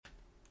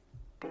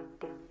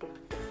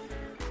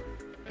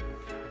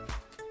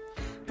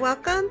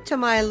Welcome to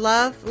my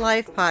Love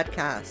Life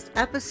podcast,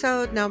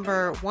 episode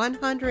number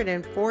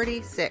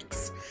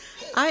 146.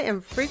 I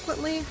am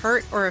frequently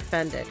hurt or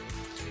offended.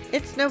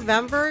 It's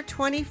November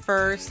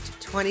 21st,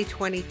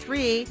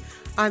 2023.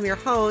 I'm your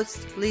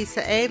host,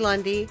 Lisa A.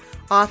 Lundy,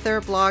 author,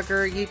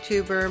 blogger,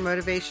 YouTuber,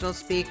 motivational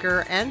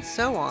speaker, and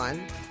so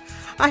on.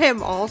 I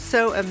am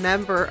also a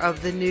member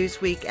of the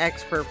Newsweek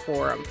Expert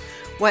Forum.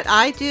 What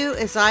I do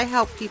is I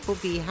help people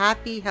be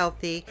happy,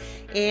 healthy,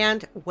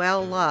 and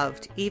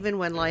well-loved, even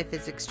when life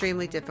is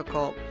extremely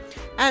difficult.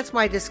 As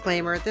my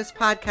disclaimer, this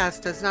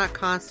podcast does not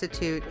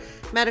constitute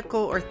medical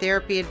or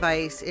therapy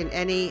advice in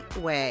any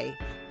way.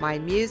 My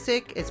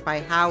music is by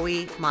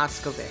Howie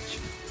Moscovich.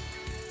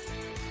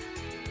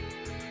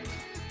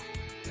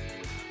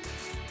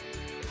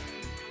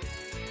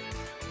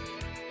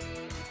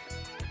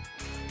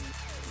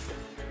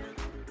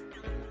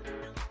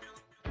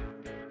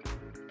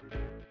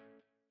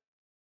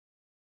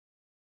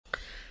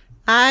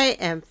 I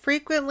am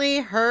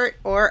frequently hurt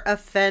or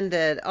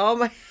offended. Oh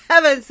my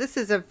heavens, this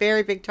is a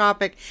very big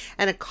topic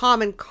and a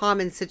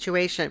common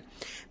situation.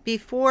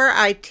 Before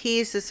I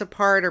tease this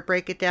apart or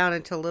break it down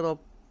into little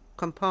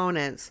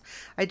components,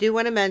 I do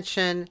want to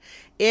mention,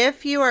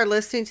 if you are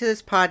listening to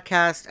this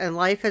podcast and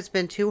life has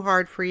been too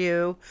hard for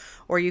you,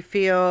 or you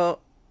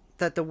feel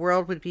that the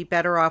world would be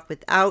better off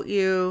without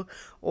you,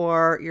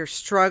 or you're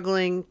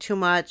struggling too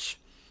much,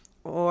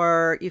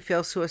 or you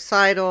feel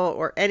suicidal,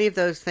 or any of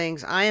those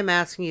things, I am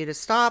asking you to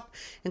stop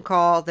and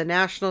call the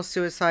National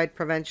Suicide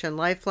Prevention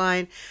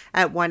Lifeline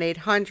at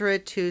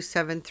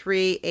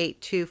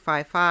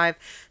 1-800-273-8255.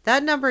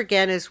 That number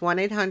again is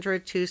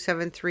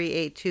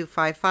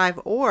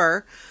 1-800-273-8255,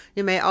 or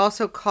you may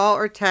also call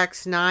or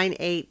text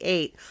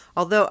 988.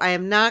 Although I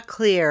am not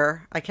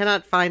clear, I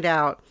cannot find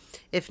out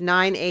if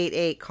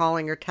 988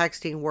 calling or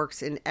texting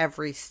works in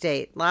every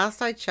state.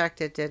 Last I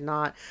checked, it did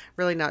not.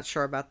 Really not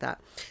sure about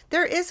that.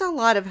 There is a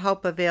lot of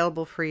help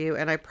available for you,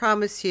 and I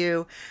promise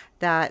you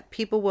that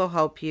people will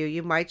help you.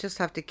 You might just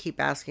have to keep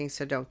asking,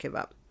 so don't give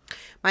up.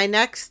 My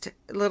next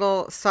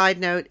little side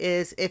note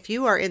is, if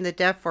you are in the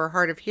deaf or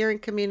hard of hearing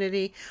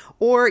community,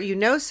 or you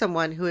know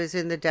someone who is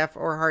in the deaf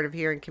or hard of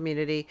hearing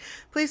community,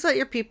 please let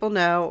your people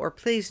know, or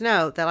please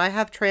know that I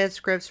have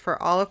transcripts for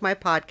all of my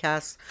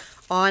podcasts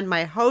on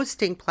my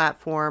hosting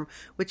platform,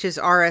 which is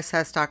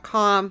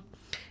rss.com.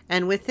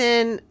 And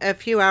within a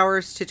few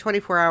hours to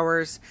 24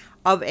 hours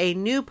of a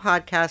new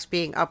podcast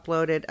being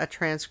uploaded,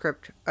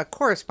 a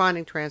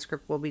corresponding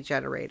transcript will be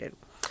generated.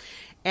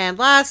 And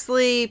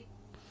lastly,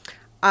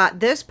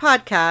 this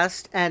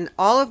podcast and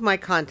all of my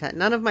content,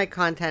 none of my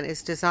content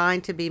is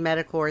designed to be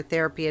medical or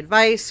therapy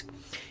advice.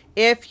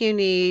 If you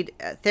need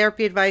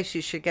therapy advice,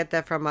 you should get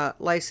that from a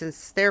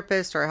licensed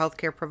therapist or a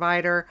healthcare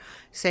provider.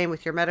 Same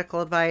with your medical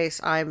advice.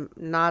 I'm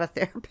not a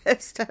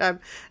therapist, and I'm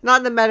not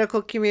in the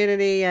medical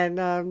community, and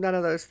none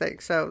of those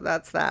things. So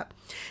that's that.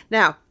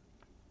 Now,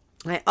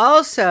 I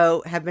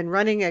also have been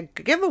running a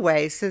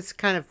giveaway since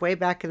kind of way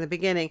back in the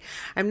beginning.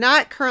 I'm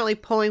not currently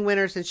pulling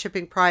winners and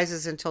shipping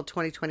prizes until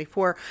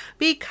 2024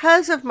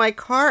 because of my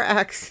car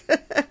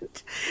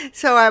accident.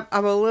 So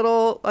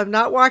I'm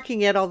not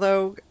walking yet,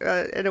 although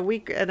in a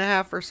week and a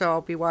half or so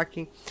I'll be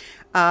walking.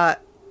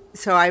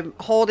 So I'm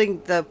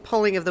holding the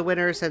pulling of the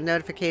winners and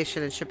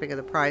notification and shipping of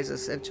the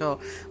prizes until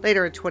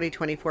later in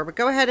 2024. But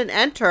go ahead and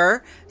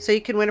enter so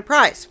you can win a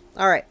prize.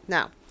 All right,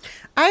 now,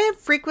 I am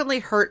frequently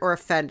hurt or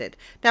offended.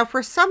 Now,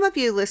 for some of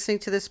you listening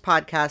to this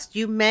podcast,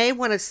 you may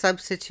want to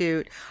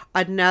substitute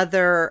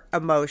another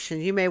emotion.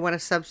 You may want to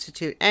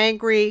substitute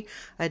angry,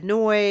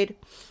 annoyed,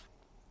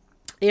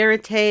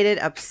 irritated,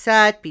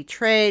 upset,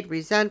 betrayed,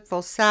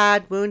 resentful,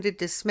 sad, wounded,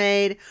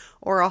 dismayed,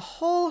 or a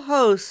whole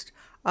host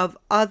of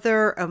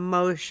other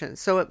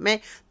emotions. So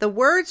the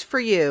words for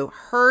you,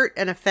 hurt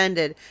and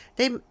offended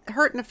may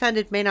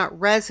not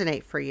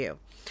resonate for you.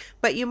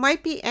 But you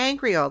might be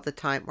angry all the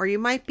time, or you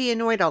might be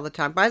annoyed all the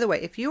time. By the way,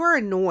 if you are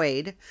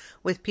annoyed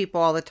with people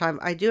all the time,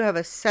 I do have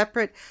a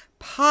separate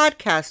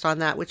podcast on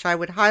that, which I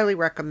would highly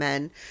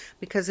recommend,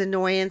 because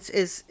annoyance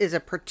is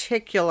a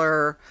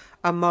particular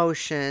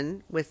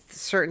emotion with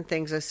certain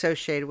things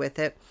associated with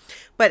it.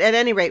 But at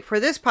any rate, for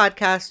this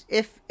podcast,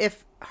 if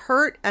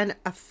hurt and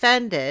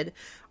offended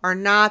are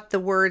not the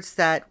words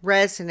that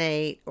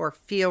resonate or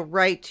feel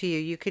right to you,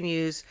 you can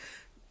use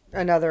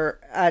another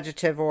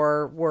adjective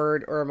or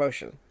word or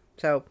emotion.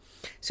 So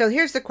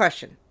here's the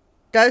question.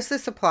 Does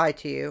this apply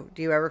to you?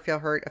 Do you ever feel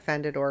hurt,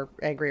 offended, or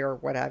angry, or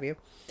what have you?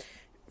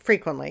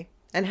 Frequently.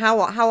 And how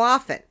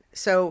often?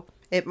 So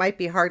it might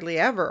be hardly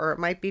ever, or it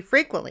might be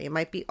frequently. It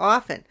might be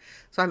often.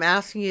 So I'm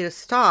asking you to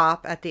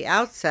stop at the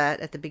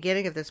outset, at the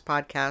beginning of this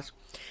podcast,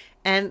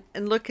 and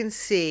look and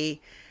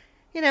see,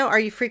 are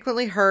you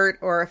frequently hurt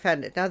or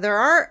offended? Now, there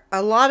are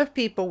a lot of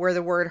people where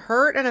the word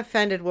hurt and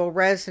offended will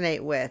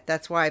resonate with.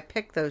 That's why I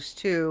picked those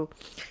two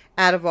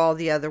out of all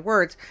the other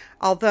words.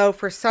 Although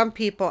for some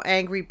people,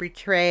 angry,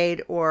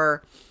 betrayed,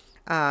 or,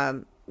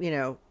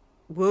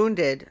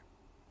 wounded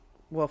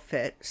will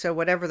fit. So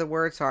whatever the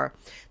words are,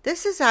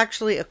 this is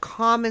actually a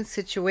common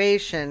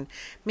situation,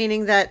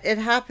 meaning that it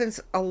happens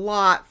a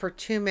lot for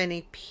too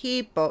many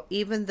people,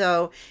 even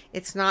though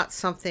it's not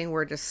something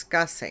we're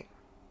discussing.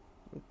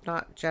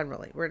 Not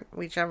generally.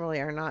 We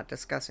generally are not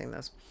discussing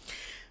this.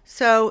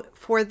 So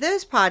for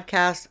this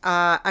podcast,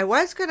 I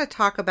was going to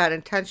talk about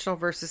intentional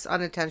versus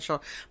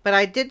unintentional, but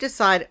I did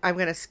decide I'm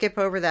going to skip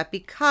over that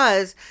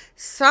because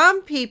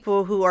some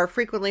people who are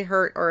frequently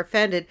hurt or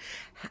offended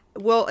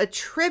will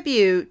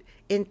attribute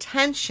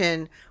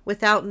intention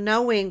without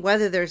knowing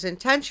whether there's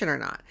intention or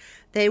not.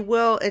 They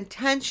will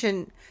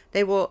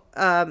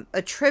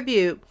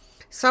attribute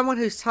someone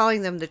who's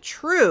telling them the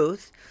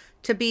truth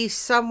to be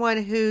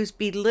someone who's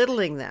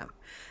belittling them.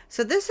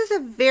 So this is a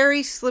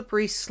very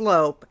slippery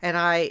slope, and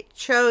I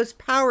chose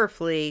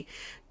powerfully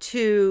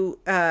to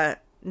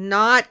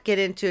not get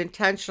into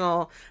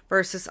intentional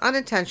versus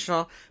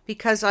unintentional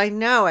because I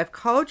know I've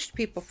coached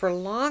people for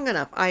long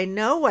enough. I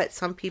know what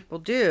some people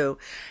do,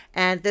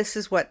 and this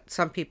is what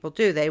some people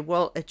do. They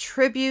will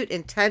attribute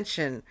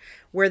intention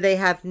where they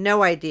have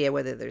no idea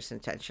whether there's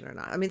intention or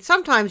not. I mean,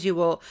 sometimes you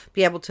will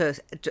be able to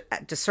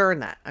discern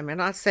that. I mean, I'm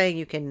not saying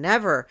you can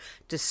never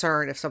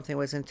discern if something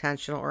was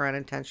intentional or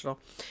unintentional,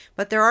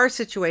 but there are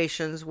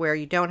situations where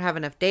you don't have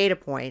enough data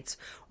points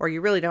or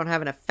you really don't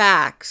have enough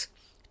facts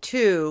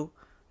to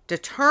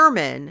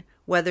determine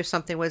whether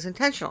something was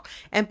intentional.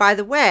 And by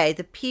the way,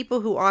 the people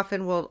who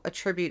often will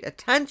attribute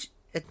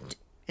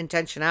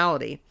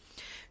intentionality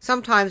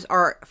sometimes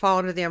fall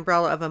under the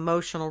umbrella of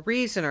emotional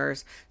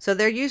reasoners. So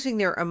they're using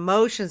their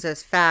emotions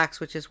as facts,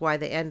 which is why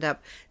they end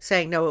up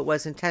saying, no, it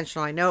was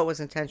intentional. I know it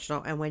was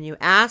intentional. And when you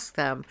ask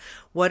them,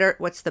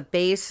 what's the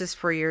basis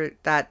for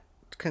that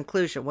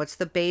conclusion? What's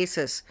the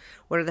basis?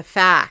 What are the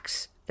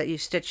facts that you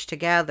stitch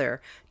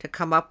together to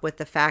come up with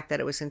the fact that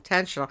it was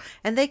intentional?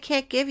 And they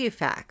can't give you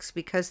facts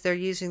because they're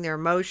using their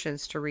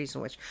emotions to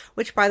reason,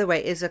 which by the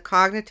way is a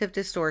cognitive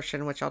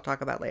distortion, which I'll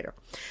talk about later.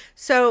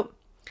 So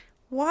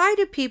why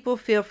do people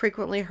feel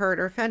frequently hurt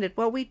or offended?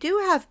 Well, we do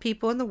have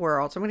people in the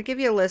world. So I'm going to give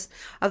you a list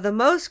of the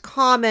most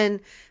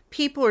common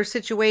people or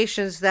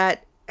situations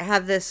that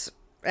have this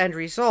end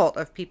result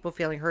of people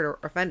feeling hurt or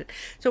offended.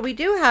 So we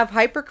do have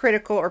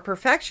hypercritical or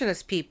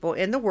perfectionist people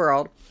in the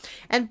world,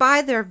 and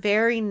by their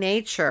very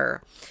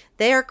nature,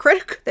 they are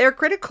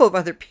critical of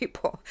other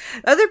people.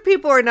 Other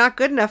people are not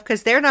good enough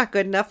because they're not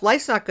good enough.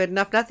 Life's not good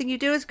enough. Nothing you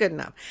do is good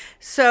enough.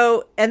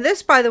 So, and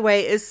this, by the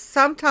way, is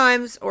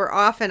sometimes or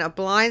often a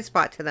blind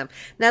spot to them.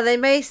 Now, they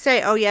may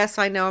say, oh, yes,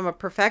 I know I'm a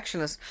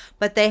perfectionist,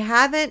 but they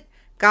haven't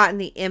gotten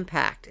the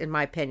impact, in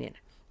my opinion.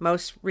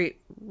 Most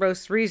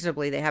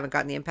reasonably, they haven't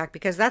gotten the impact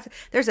because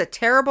there's a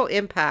terrible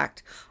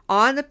impact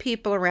on the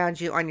people around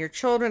you, on your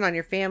children, on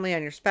your family,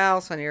 on your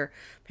spouse, on your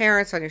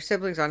parents, on your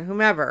siblings, on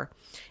whomever.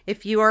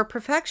 If you are a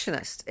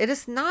perfectionist, it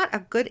is not a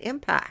good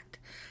impact.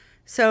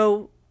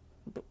 So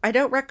I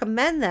don't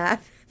recommend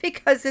that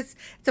because it's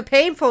a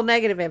painful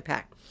negative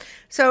impact.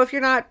 So if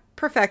you're not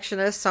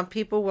perfectionist, some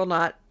people will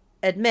not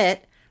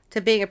admit to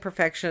being a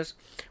perfectionist.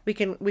 We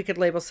could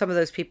label some of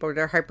those people,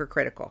 they're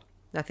hypercritical.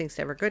 Nothing's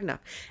ever good enough.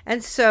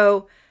 And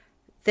so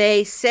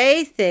they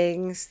say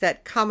things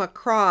that come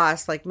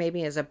across like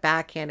maybe as a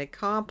backhanded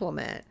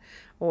compliment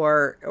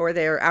or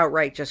they're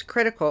outright just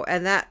critical,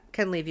 and that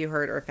can leave you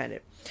hurt or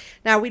offended.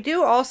 Now, we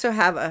do also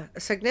have a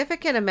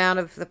significant amount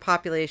of the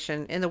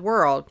population in the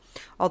world,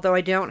 although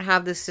I don't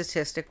have this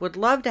statistic, would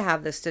love to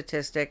have this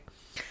statistic,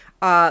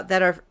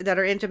 that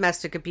are in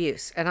domestic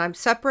abuse. And I'm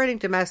separating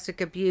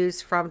domestic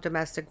abuse from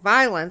domestic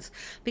violence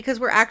because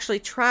we're actually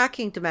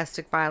tracking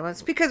domestic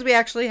violence because we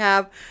actually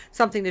have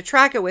something to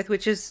track it with,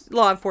 which is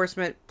law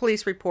enforcement,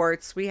 police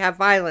reports. We have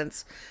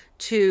violence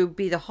to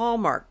be the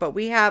hallmark, but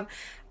we have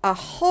a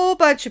whole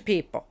bunch of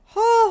people,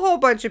 whole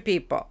bunch of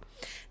people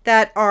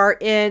that are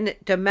in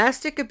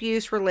domestic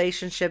abuse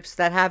relationships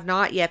that have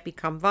not yet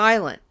become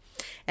violent.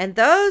 And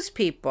those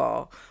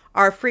people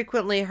are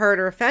frequently hurt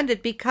or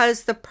offended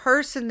because the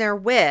person they're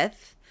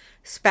with,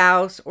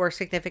 spouse or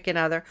significant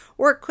other,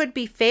 or it could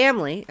be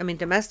family. I mean,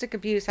 domestic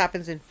abuse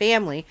happens in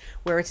family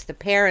where it's the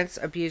parents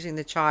abusing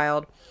the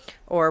child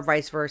or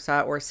vice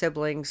versa, or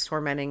siblings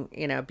tormenting,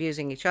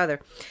 abusing each other.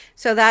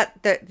 So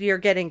that you're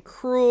getting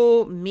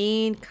cruel,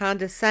 mean,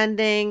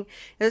 condescending.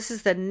 This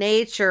is the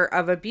nature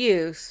of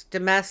abuse,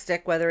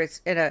 domestic, whether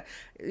it's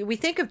we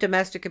think of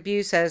domestic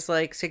abuse as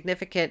like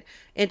significant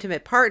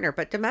intimate partner,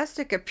 but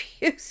domestic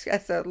abuse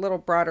has a little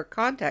broader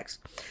context.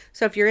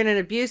 So if you're in an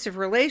abusive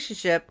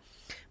relationship,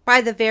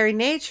 by the very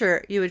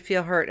nature, you would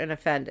feel hurt and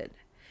offended.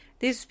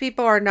 These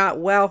people are not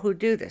well who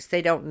do this.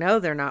 They don't know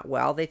they're not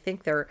well. They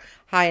think they're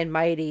high and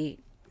mighty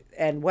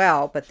and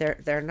well, but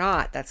they're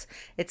not.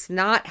 It's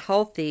not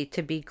healthy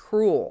to be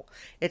cruel.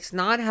 It's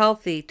not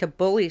healthy to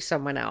bully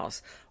someone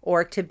else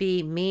or to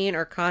be mean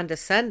or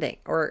condescending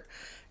or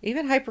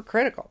even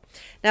hypercritical.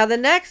 Now, the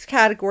next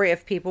category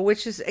of people,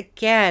 which is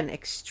again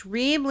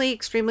extremely,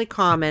 extremely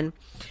common,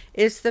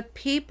 is the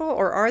people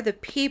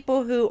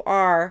who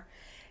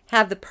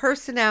have the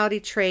personality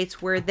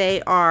traits where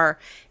they are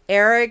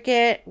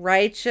arrogant,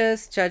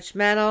 righteous,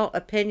 judgmental,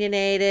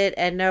 opinionated,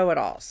 and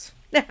know-it-alls.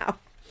 Now,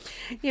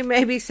 You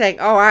may be saying,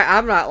 oh,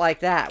 I'm not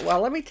like that.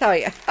 Well, let me tell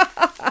you,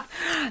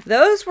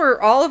 those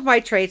were all of my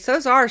traits.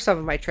 Those are some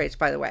of my traits,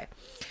 by the way.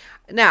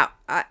 Now,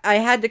 I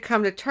had to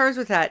come to terms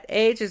with that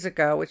ages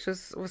ago, which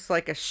was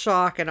like a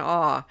shock and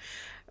awe.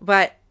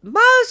 But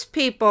most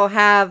people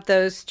have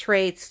those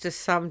traits to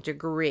some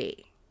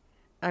degree.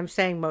 I'm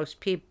saying most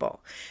people.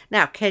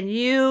 Now, can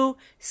you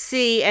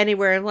see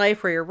anywhere in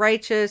life where you're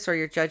righteous or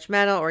you're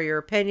judgmental or you're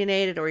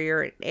opinionated or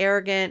you're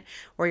arrogant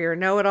or you're a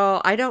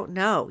know-it-all? I don't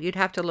know. You'd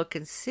have to look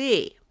and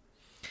see.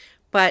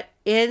 But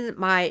in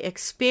my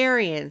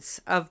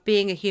experience of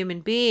being a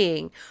human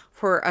being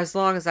for as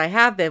long as I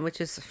have been,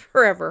 which is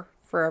forever,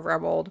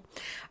 I'm old.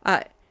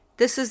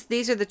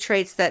 These are the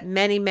traits that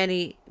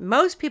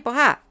most people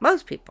have.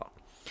 Most people.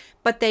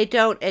 But they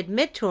don't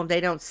admit to them.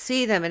 They don't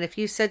see them. And if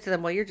you said to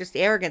them, well, you're just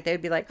arrogant, they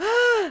would be like,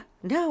 oh,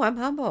 no, I'm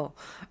humble.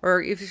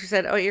 Or if you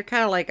said, oh, you're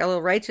kind of like a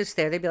little righteous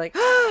there, they'd be like,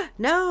 oh,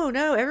 no,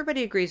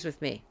 everybody agrees with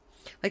me.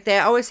 Like they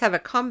always have a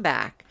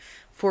comeback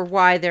for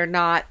why they're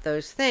not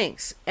those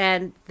things.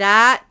 And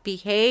that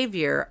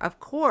behavior, of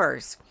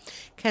course,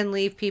 can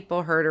leave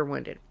people hurt or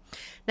wounded.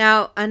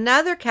 Now,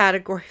 another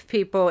category of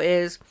people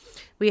is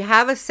we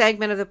have a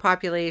segment of the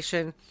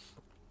population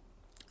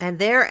and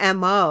their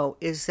MO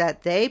is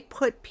that they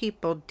put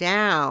people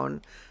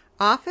down,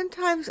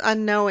 oftentimes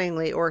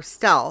unknowingly or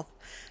stealth,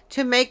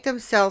 to make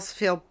themselves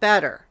feel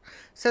better.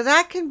 So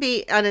that can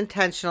be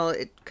unintentional.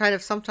 It kind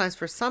of sometimes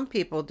for some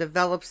people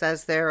develops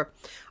as their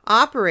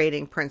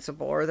operating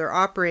principle or their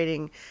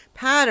operating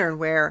pattern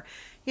where,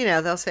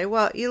 they'll say,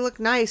 well, you look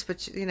nice,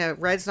 but,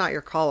 red's not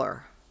your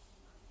color.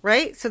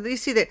 Right? So you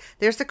see that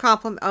there's the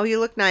compliment. Oh, you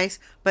look nice,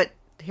 but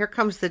here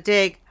comes the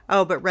dig.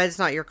 Oh, but red's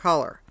not your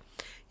color.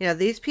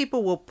 These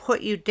people will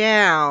put you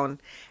down,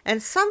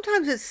 and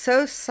sometimes it's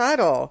so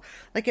subtle.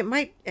 Like it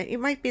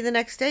might be the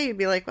next day you'd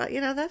be like,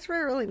 well, that's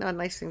really not a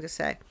nice thing to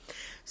say.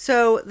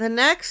 So the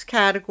next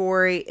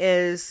category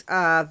is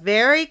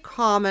very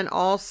common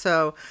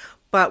also,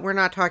 but we're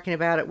not talking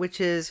about it, which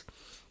is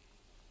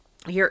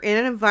you're in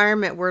an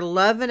environment where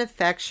love and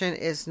affection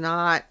is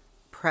not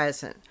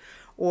present,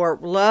 or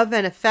love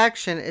and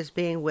affection is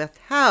being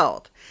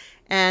withheld.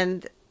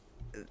 And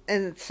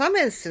in some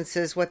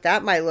instances, what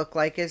that might look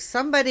like is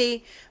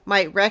somebody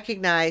might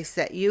recognize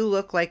that you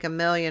look like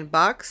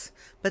 $1,000,000,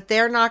 but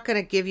they're not going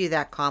to give you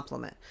that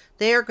compliment.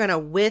 They are going to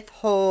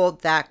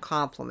withhold that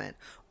compliment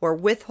or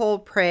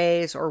withhold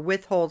praise or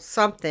withhold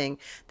something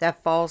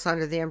that falls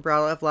under the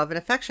umbrella of love and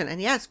affection.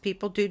 And yes,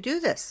 people do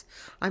this.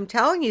 I'm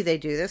telling you they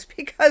do this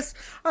because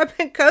I've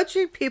been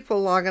coaching people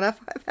long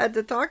enough. I've had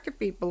to talk to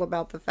people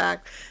about the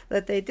fact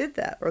that they did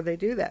that or they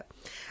do that.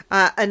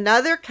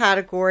 Another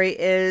category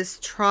is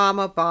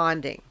trauma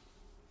bonding.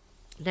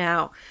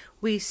 Now,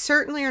 we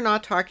certainly are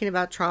not talking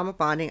about trauma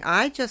bonding.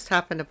 I just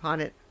happened upon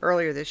it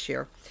earlier this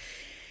year.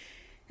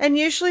 And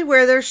usually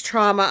where there's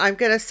trauma, I'm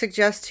going to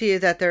suggest to you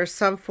that there's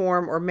some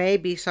form or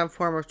maybe some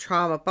form of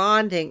trauma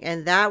bonding,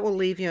 and that will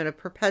leave you in a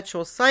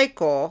perpetual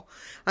cycle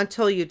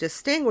until you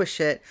distinguish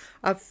it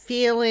of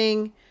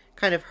feeling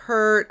kind of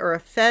hurt or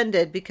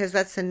offended, because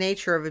that's the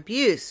nature of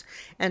abuse.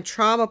 And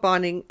trauma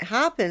bonding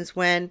happens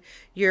when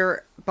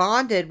you're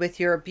bonded with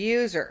your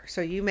abuser.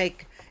 So you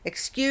make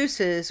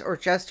excuses or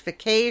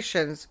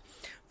justifications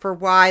for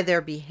why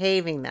they're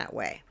behaving that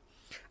way.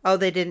 Oh,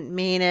 they didn't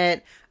mean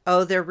it.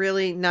 Oh, they're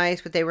really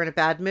nice, but they were in a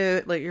bad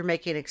mood. Like you're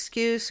making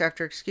excuse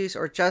after excuse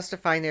or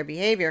justifying their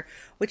behavior,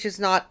 which is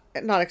not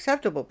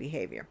acceptable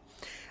behavior.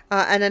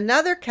 And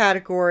another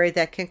category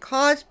that can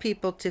cause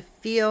people to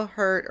feel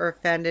hurt or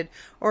offended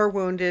or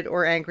wounded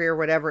or angry or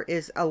whatever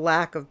is a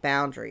lack of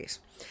boundaries.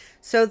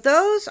 So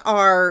those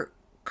are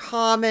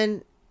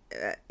common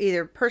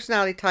either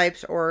personality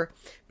types or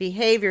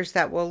behaviors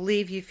that will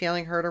leave you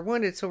feeling hurt or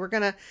wounded. So we're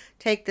going to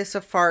take this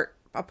apart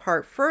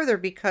further,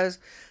 because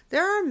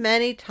there are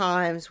many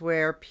times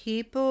where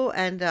people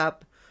end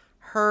up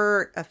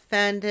hurt,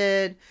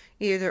 offended,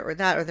 either or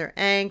that, or they're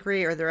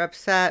angry, or they're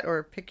upset,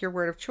 or pick your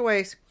word of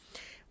choice,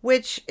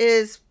 which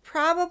is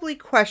probably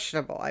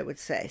questionable, I would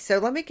say. So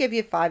let me give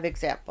you 5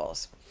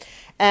 examples.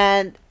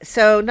 And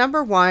so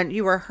number 1,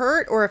 you are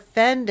hurt or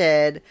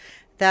offended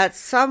that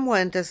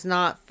someone does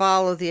not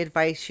follow the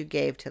advice you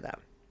gave to them.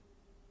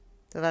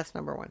 So that's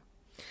number 1.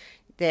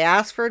 They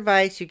asked for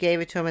advice, you gave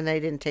it to them, and they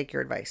didn't take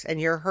your advice.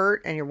 And you're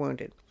hurt and you're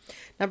wounded.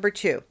 Number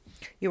 2,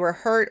 you are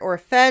hurt or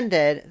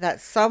offended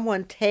that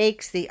someone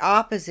takes the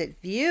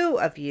opposite view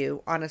of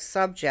you on a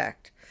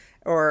subject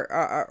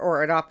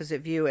or an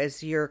opposite view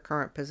as your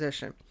current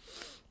position.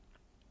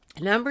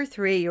 Number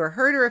 3, you are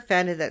hurt or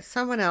offended that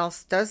someone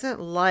else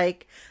doesn't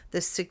like the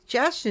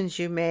suggestions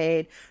you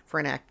made for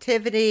an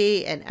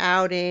activity, an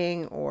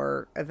outing,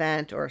 or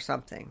event or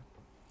something.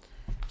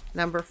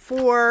 Number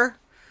 4,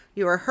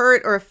 you are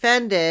hurt or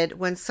offended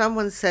when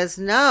someone says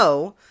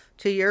no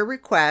to your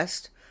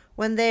request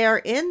when they are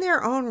in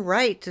their own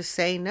right to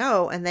say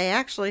no, and they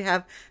actually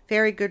have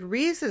very good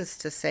reasons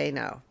to say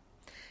no.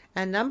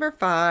 And number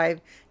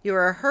 5, you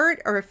are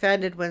hurt or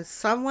offended when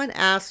someone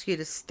asks you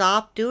to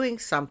stop doing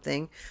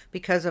something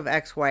because of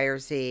X, Y, or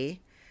Z.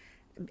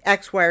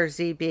 X, Y, or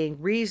Z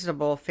being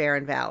reasonable, fair,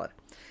 and valid.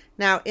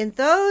 Now, in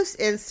those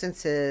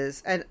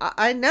instances, and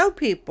I know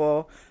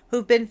people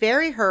who've been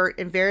very hurt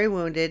and very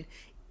wounded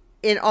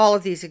in all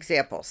of these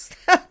examples.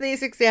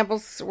 These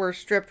examples were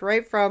stripped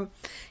right from,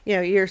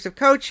 years of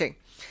coaching.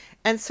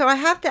 And so I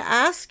have to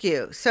ask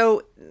you,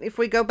 so if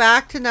we go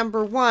back to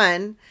number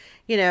one,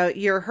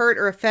 you're hurt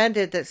or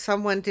offended that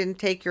someone didn't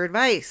take your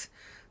advice.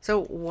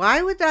 So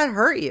why would that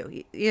hurt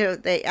you?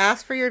 They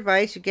asked for your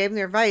advice, you gave them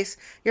their advice.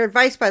 Your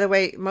advice, by the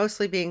way,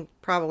 mostly being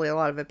probably a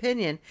lot of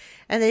opinion,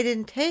 and they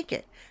didn't take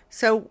it.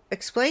 So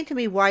explain to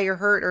me why you're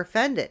hurt or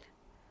offended.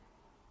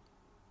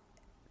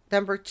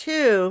 Number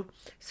two,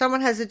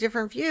 someone has a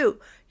different view.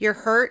 You're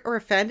hurt or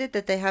offended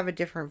that they have a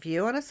different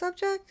view on a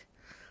subject?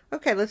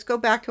 Okay, let's go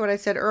back to what I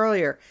said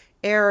earlier.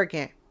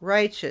 Arrogant,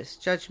 righteous,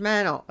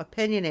 judgmental,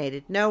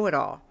 opinionated,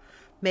 know-it-all.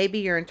 Maybe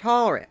you're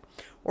intolerant.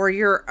 Or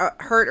you're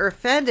hurt or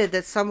offended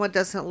that someone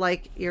doesn't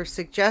like your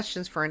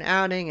suggestions for an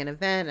outing, an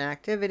event, an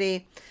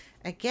activity.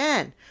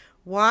 Again,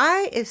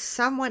 why is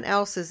someone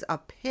else's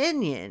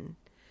opinion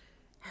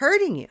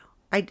hurting you?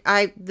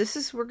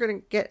 We're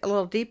going to get a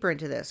little deeper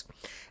into this.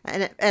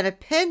 An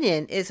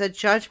opinion is a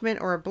judgment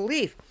or a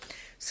belief.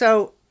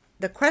 So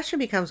the question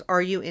becomes,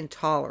 are you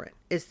intolerant?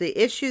 Is the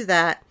issue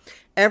that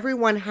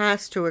everyone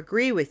has to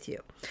agree with you?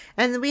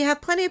 And we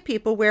have plenty of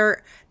people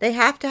where they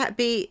have to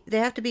be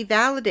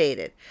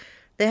validated.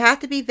 They have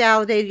to be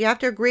validated. You have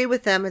to agree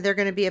with them and they're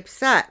going to be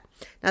upset.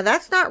 Now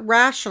that's not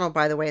rational,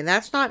 by the way, and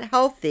that's not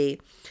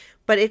healthy,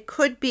 but it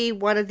could be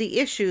one of the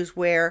issues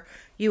where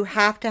you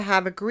have to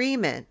have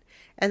agreement.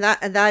 And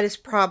that is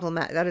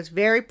problematic. That is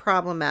very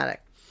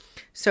problematic.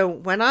 So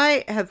when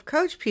I have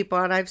coached people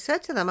and I've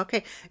said to them,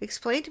 okay,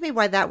 explain to me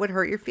why that would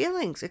hurt your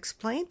feelings.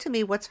 Explain to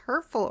me what's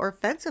hurtful or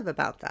offensive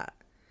about that.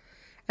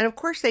 And of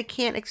course they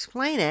can't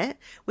explain it,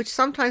 which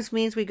sometimes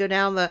means we go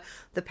down the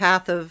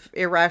path of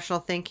irrational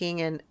thinking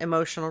and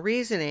emotional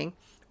reasoning,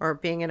 or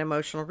being an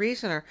emotional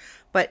reasoner.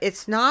 But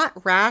it's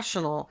not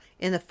rational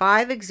in the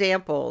 5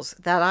 examples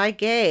that I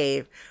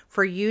gave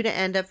for you to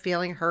end up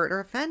feeling hurt or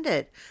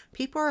offended.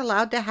 People are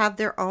allowed to have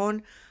their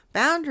own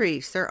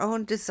boundaries, their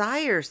own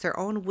desires, their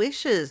own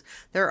wishes,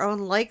 their own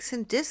likes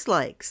and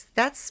dislikes.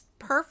 That's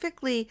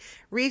perfectly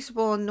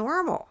reasonable and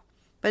normal.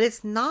 But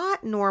it's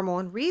not normal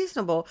and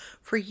reasonable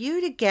for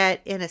you to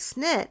get in a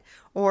snit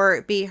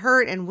or be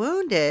hurt and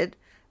wounded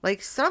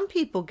like some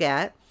people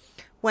get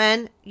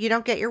when you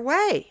don't get your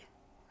way.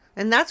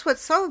 And that's what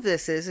some of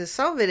this is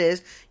some of it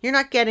is you're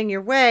not getting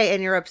your way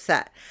and you're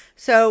upset.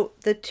 So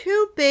the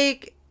 2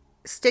 big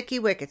sticky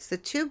wickets, the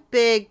 2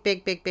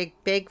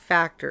 big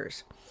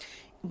factors.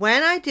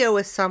 When I deal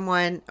with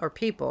someone or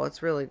people,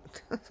 it's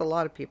a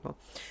lot of people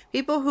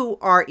who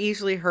are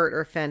easily hurt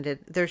or offended,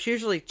 there's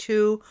usually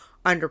 2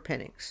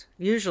 underpinnings,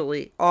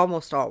 usually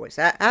almost always.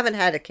 I haven't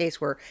had a case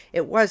where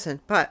it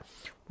wasn't, but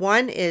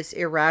one is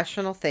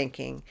irrational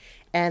thinking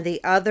and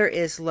the other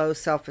is low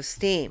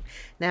self-esteem.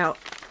 Now,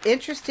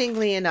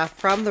 interestingly enough,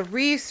 from the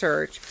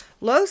research,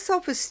 low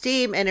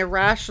self-esteem and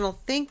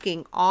irrational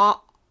thinking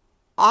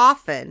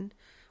often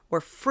or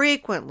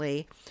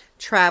frequently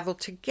travel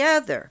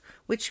together,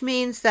 which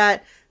means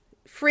that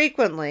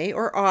frequently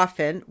or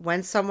often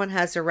when someone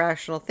has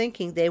irrational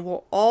thinking, they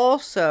will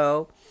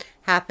also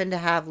happen to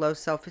have low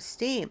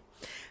self-esteem.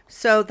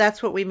 So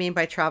that's what we mean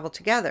by travel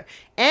together.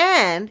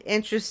 And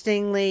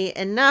interestingly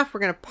enough,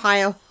 we're going to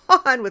pile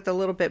on with a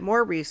little bit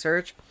more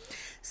research.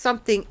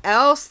 Something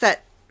else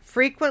that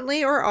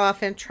frequently or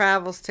often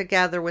travels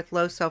together with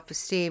low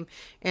self-esteem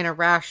and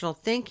irrational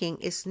thinking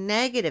is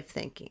negative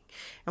thinking.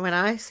 And when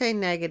I say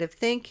negative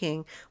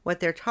thinking, what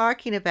they're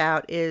talking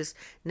about is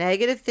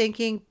negative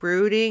thinking,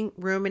 brooding,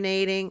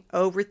 ruminating,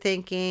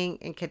 overthinking,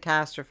 and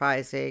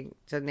catastrophizing,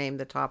 to name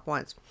the top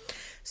ones.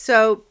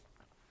 So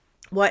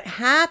what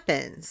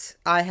happens,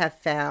 I have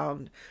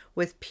found,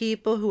 with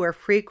people who are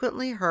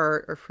frequently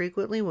hurt or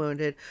frequently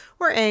wounded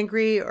or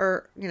angry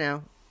or,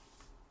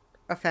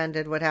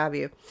 offended, what have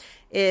you,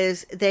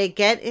 is they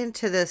get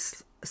into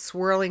this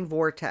swirling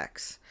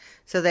vortex.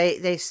 So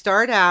they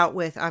start out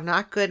with, I'm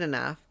not good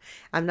enough,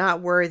 I'm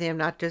not worthy, I'm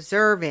not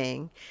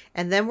deserving.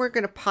 And then we're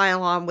going to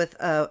pile on with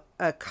a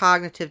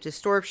cognitive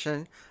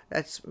distortion,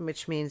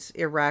 which means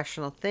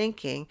irrational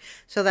thinking.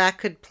 So that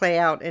could play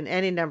out in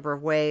any number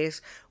of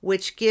ways,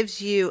 which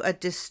gives you a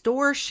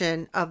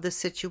distortion of the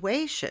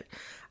situation.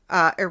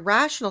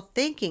 Irrational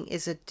thinking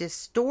is a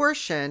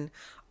distortion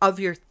of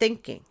your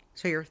thinking.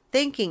 So your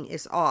thinking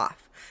is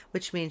off,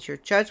 which means your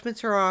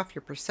judgments are off,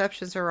 your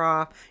perceptions are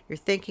off, your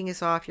thinking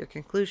is off, your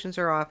conclusions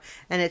are off,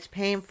 and it's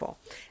painful.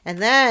 And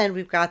then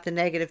we've got the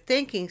negative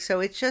thinking. So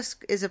it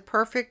just is a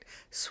perfect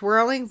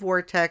swirling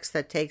vortex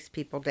that takes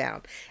people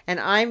down. And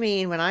I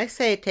mean, when I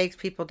say it takes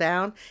people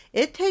down,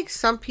 it takes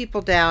some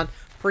people down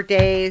for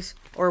days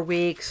or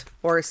weeks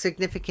or a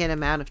significant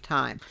amount of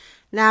time.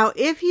 Now,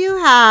 if you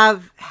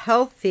have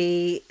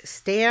healthy,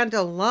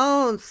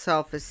 standalone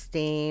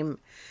self-esteem,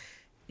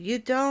 you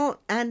don't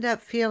end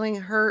up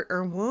feeling hurt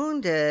or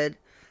wounded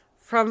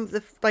from the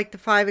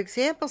 5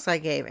 examples I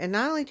gave. And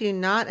not only do you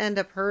not end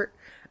up hurt,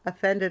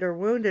 offended, or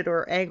wounded,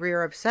 or angry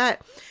or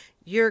upset,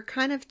 you're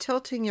kind of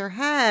tilting your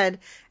head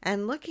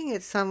and looking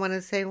at someone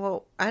and saying,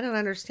 well, I don't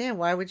understand.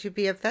 Why would you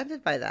be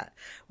offended by that?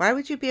 Why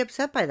would you be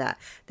upset by that?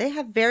 They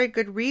have very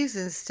good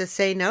reasons to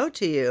say no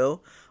to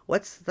you.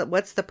 What's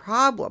the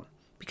problem?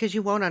 Because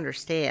you won't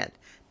understand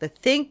the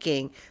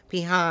thinking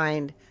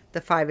behind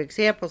the 5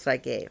 examples I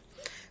gave.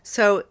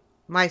 So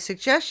my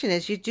suggestion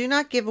is you do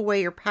not give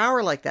away your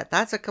power like that.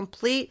 That's a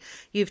complete,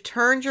 you've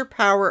turned your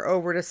power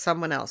over to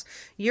someone else.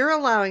 You're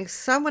allowing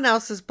someone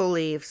else's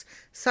beliefs,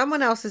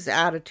 someone else's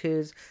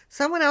attitudes,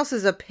 someone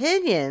else's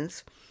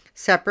opinions,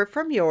 separate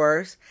from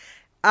yours,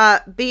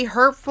 be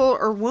hurtful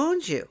or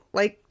wound you.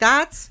 Like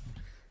that's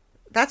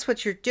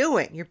what you're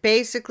doing. You're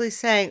basically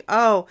saying,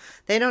 oh,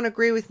 they don't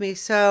agree with me,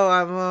 so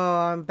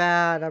I'm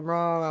bad, I'm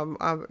wrong,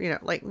 I'm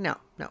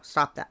no,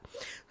 stop that.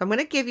 I'm going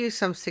to give you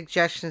some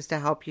suggestions to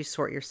help you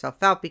sort yourself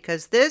out,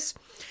 because this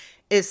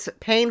is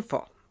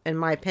painful, in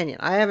my opinion.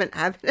 I haven't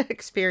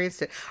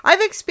experienced it. I've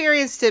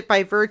experienced it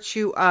by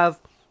virtue of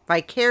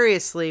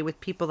vicariously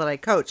with people that I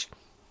coach.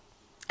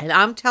 And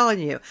I'm telling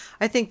you,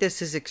 I think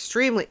this is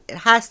it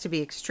has to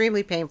be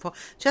extremely painful.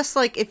 Just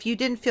like if you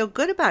didn't feel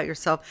good about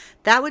yourself,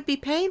 that would be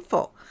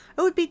painful.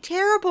 It would be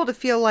terrible to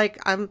feel like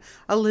I'm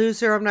a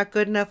loser, I'm not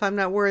good enough, I'm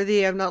not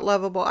worthy, I'm not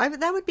lovable.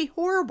 That would be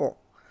horrible.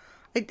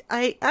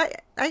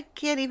 I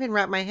can't even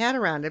wrap my head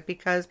around it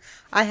because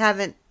I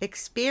haven't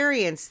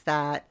experienced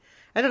that.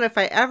 I don't know if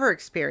I ever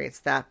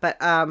experienced that, but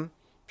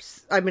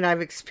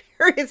I've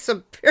experienced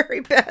some very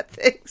bad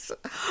things.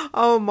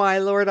 Oh my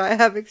Lord, I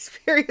have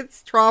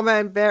experienced trauma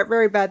and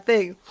very bad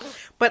things,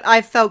 but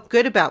I felt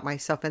good about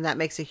myself, and that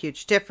makes a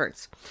huge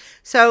difference.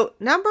 So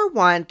number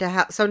one,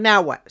 so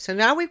now what? So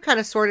now we've kind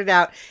of sorted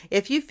out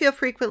if you feel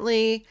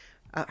frequently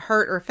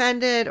hurt or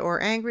offended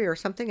or angry or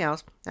something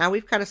else. Now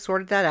we've kind of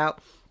sorted that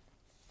out.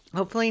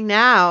 Hopefully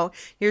now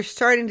you're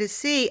starting to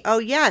see, oh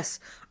yes,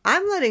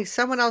 I'm letting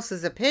someone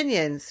else's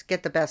opinions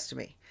get the best of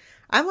me.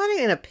 I'm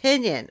letting an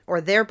opinion or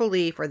their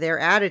belief or their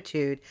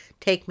attitude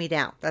take me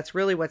down. That's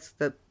really what's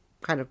the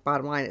kind of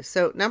bottom line is.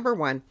 So number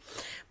one,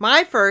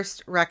 my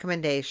first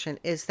recommendation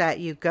is that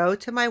you go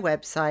to my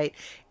website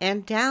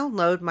and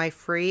download my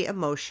free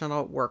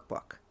emotional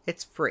workbook.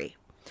 It's free.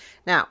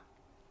 Now,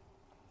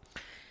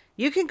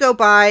 you can go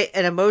buy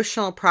an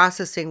emotional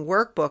processing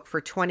workbook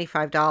for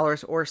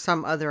 $25 or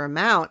some other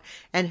amount,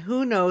 and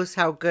who knows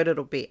how good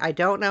it'll be. I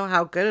don't know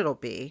how good it'll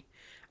be.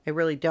 I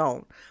really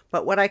don't.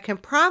 But what I can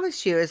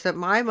promise you is that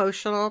my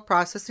emotional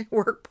processing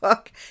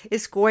workbook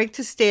is going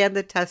to stand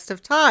the test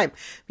of time,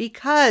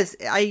 because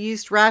I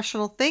used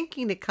rational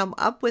thinking to come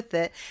up with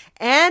it,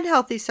 and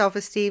healthy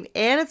self-esteem,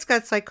 and it's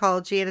got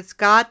psychology, and it's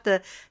got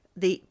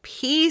the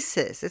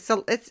pieces.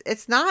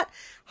 It's not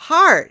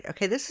hard.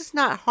 Okay, this is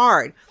not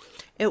hard.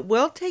 It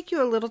will take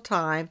you a little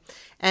time,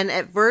 and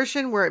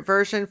we're at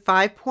version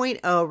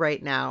 5.0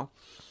 right now.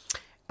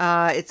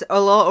 It's a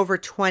little over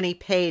 20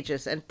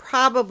 pages, and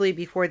probably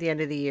before the end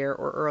of the year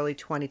or early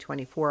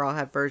 2024, I'll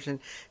have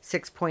version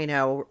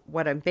 6.0.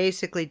 What I'm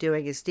basically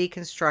doing is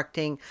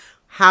deconstructing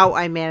how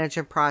I manage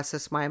and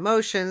process my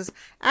emotions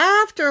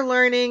after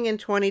learning in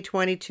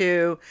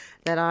 2022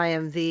 that I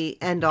am the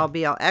end-all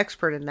be-all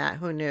expert in that.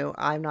 Who knew?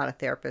 I'm not a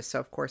therapist, so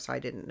of course I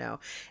didn't know.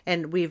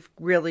 And we've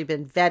really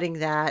been vetting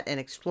that and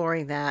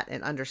exploring that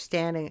and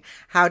understanding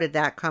how did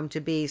that come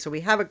to be. So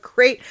we have a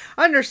great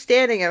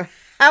understanding of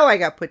how I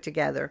got put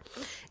together.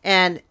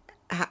 And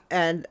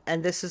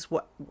this is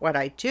what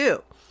I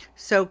do.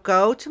 So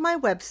go to my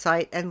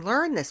website and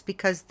learn this,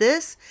 because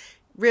this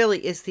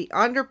really is the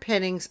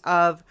underpinnings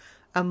of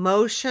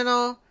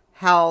emotional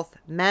health,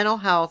 mental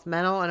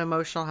and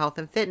emotional health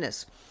and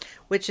fitness,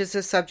 which is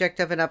the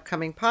subject of an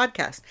upcoming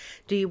podcast.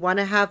 Do you want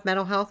to have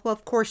mental health? Well,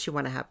 of course you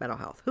want to have mental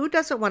health. Who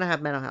doesn't want to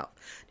have mental health?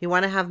 Do you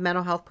want to have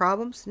mental health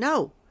problems?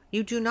 No,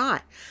 you do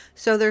not.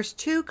 So there's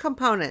two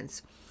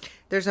components.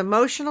 There's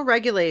emotional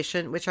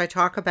regulation, which I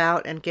talk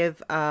about and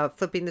give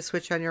flipping the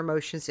switch on your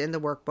emotions in the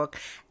workbook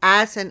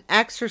as an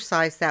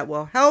exercise that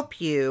will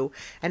help you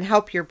and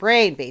help your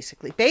brain,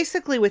 basically.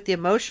 Basically, with the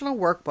emotional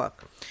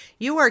workbook,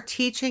 you are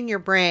teaching your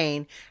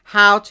brain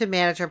how to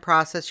manage and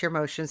process your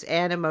emotions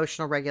and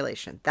emotional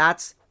regulation.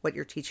 That's what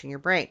you're teaching your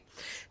brain.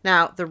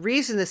 Now, the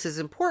reason this is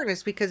important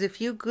is because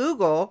if you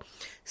Google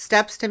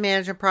steps to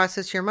manage and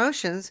process your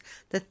emotions,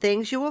 the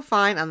things you will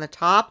find on the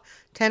top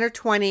 10 or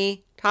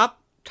 20 top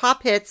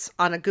hits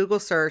on a Google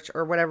search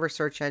or whatever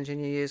search engine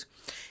you use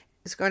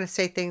is going to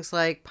say things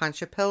like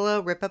punch a pillow,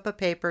 rip up a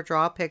paper,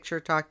 draw a picture,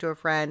 talk to a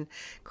friend,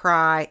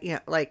 cry,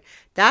 like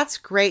that's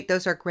great.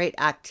 Those are great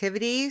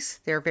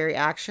activities. They're very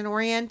action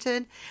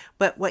oriented.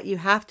 But what you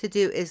have to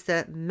do is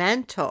the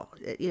mental,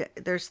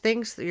 there's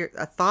things,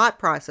 a thought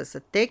process, a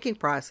thinking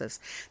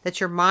process that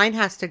your mind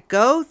has to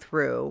go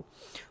through,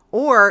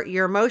 or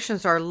your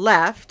emotions are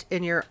left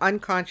in your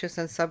unconscious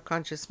and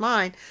subconscious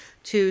mind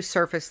to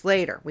surface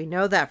later. We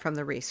know that from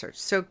the research.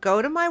 So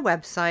go to my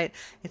website.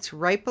 It's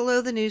right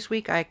below the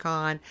Newsweek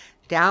icon.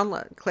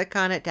 Click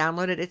on it,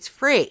 download it. It's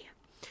free.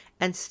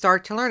 and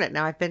start to learn it.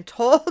 Now, I've been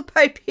told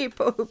by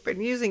people who've been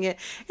using it,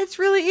 it's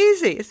really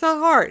easy. It's not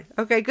hard.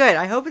 Okay, good.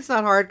 I hope it's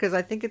not hard because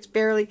I think it's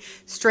fairly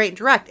straight and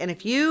direct. And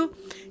if you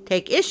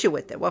take issue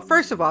with it, well,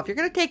 first of all, if you're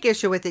going to take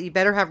issue with it, you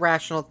better have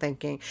rational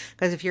thinking,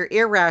 because if you're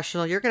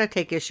irrational, you're going to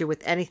take issue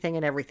with anything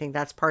and everything.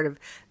 That's part of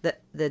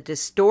the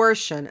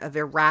distortion of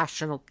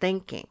irrational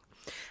thinking.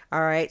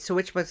 All right, so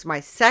which was my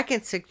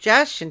second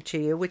suggestion to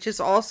you, which is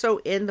also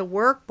in the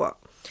workbook.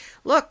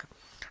 Look,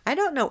 I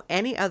don't know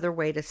any other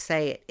way to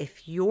say it.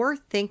 If your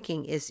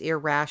thinking is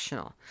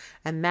irrational,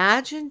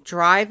 imagine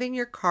driving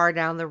your car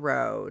down the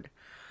road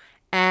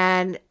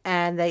and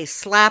they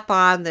slap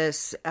on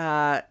this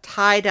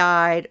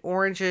tie-dyed,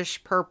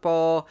 orangish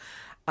purple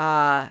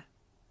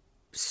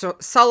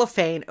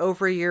cellophane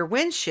over your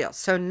windshield.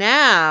 So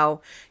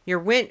now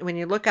when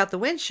you look out the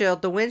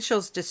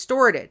windshield's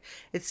distorted.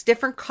 It's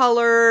different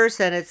colors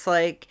and it's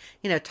like,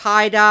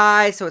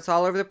 tie-dye, so it's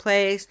all over the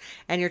place.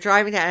 And you're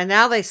driving down, and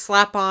now they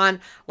slap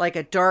on like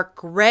a dark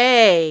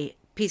gray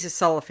piece of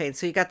cellophane.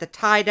 So you got the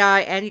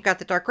tie-dye and you got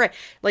the dark gray.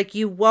 Like,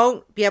 you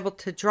won't be able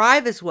to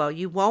drive as well.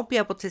 You won't be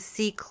able to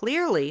see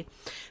clearly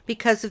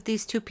because of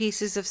these two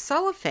pieces of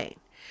cellophane.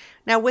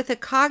 Now, with a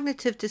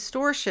cognitive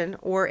distortion,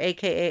 or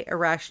AKA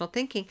irrational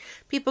thinking,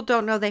 people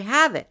don't know they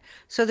have it.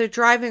 So they're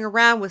driving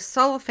around with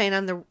cellophane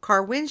on the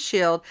car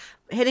windshield,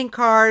 hitting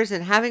cars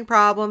and having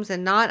problems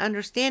and not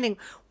understanding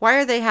why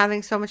are they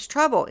having so much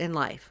trouble in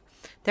life.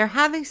 They're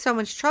having so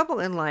much trouble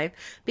in life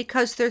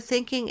because their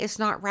thinking is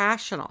not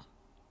rational.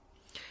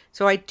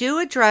 So I do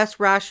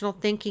address rational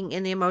thinking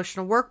in the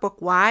emotional workbook.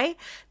 Why?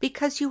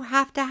 Because you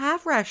have to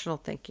have rational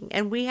thinking.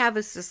 And we have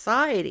a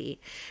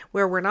society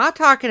where we're not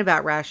talking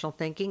about rational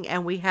thinking,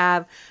 and we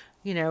have,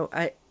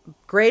 a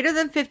greater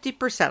than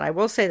 50%. I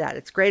will say that.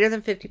 It's greater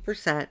than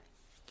 50%.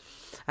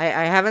 I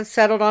haven't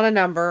settled on a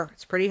number.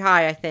 It's pretty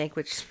high, I think,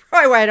 which is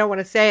probably why I don't want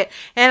to say it.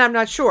 And I'm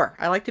not sure.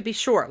 I like to be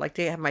sure. I like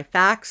to have my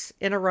facts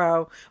in a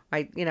row,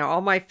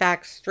 all my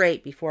facts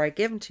straight before I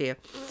give them to you.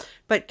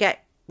 But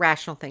get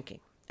rational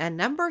thinking. And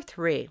number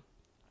 3,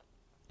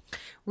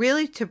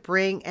 really to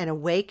bring an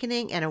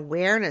awakening and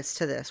awareness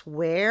to this.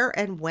 Where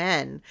and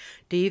when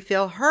do you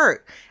feel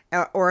hurt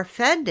or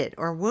offended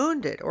or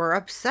wounded or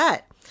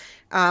upset?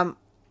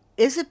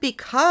 Is it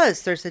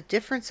because there's a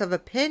difference of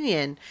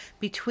opinion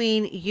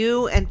between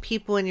you and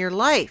people in your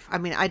life? I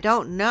mean, I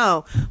don't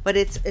know, but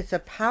it's a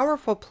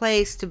powerful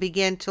place to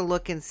begin to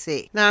look and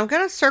see. Now, I'm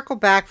going to circle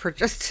back for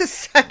just a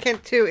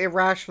second to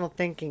irrational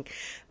thinking,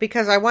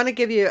 because I want to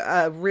give you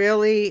a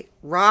really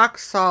rock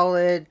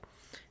solid,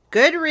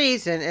 good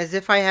reason, as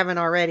if I haven't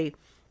already,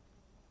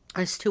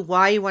 as to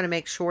why you want to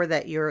make sure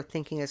that your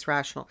thinking is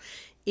rational.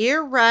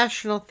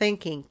 Irrational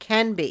thinking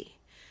can be,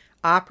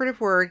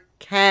 operative word,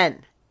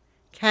 can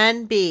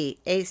be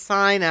a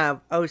sign of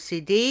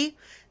OCD,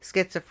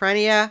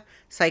 schizophrenia,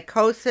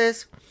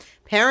 psychosis,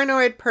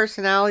 paranoid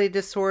personality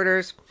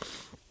disorders,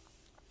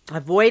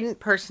 avoidant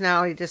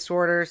personality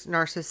disorders,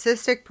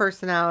 narcissistic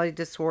personality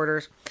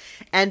disorders,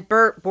 and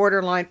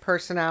borderline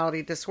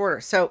personality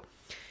disorder. So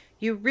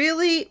you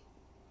really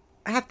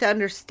have to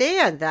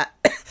understand that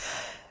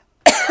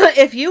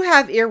if you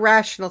have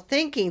irrational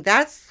thinking,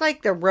 that's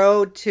like the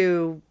road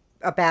to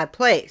a bad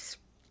place.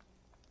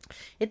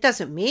 It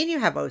doesn't mean you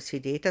have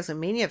OCD. It doesn't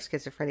mean you have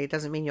schizophrenia. It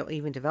doesn't mean you'll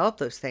even develop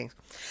those things.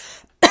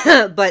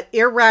 But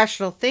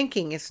irrational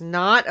thinking is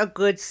not a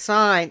good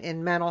sign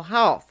in mental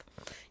health.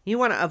 You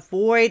want to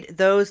avoid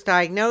those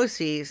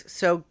diagnoses,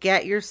 so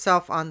get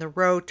yourself on the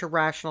road to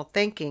rational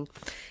thinking.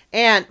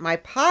 And my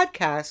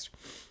podcast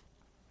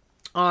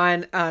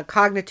on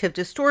cognitive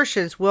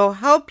distortions will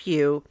help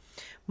you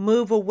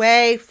move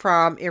away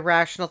from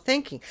irrational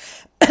thinking.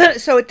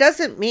 So it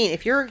doesn't mean,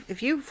 if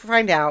you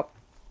find out,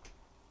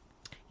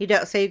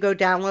 say you go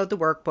download the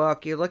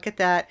workbook, you look at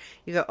that,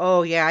 you go,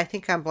 oh yeah, I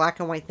think I'm black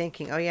and white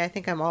thinking. Oh yeah, I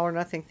think I'm all or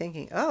nothing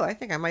thinking. Oh, I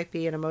think I might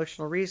be an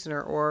emotional reasoner,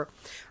 or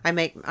I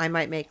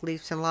might make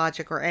leaps in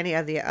logic, or any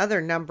of the other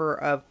number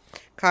of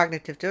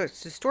cognitive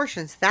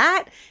distortions.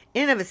 That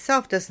in of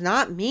itself does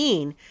not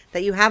mean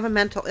that you have a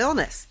mental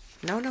illness.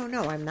 No,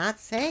 I'm not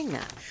saying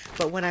that.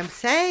 But what I'm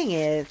saying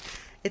is,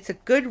 it's a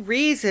good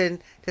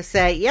reason to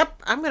say,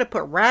 yep, I'm going to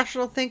put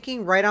rational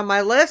thinking right on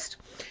my list.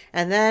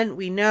 And then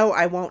we know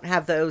I won't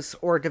have those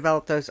or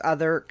develop those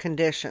other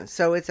conditions.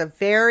 So it's a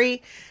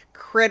very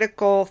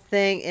critical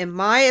thing, in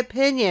my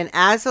opinion,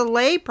 as a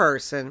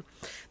layperson,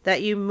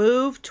 that you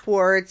move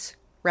towards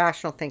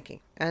rational thinking.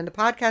 And the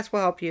podcast will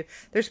help you.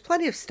 There's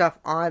plenty of stuff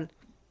on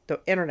the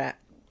internet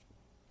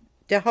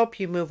to help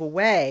you move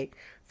away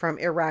from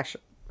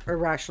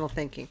irrational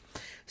thinking.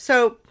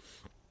 So,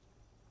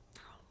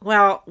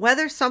 well,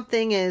 whether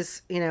something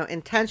is,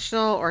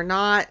 intentional or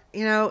not,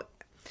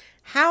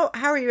 how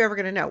are you ever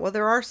going to know? Well,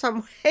 there are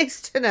some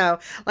ways to know.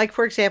 Like,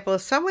 for example,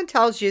 if someone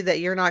tells you that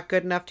you're not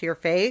good enough to your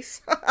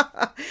face,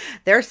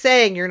 they're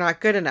saying you're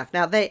not good enough.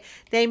 Now, they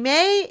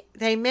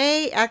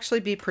may actually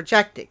be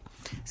projecting.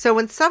 So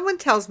when someone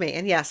tells me,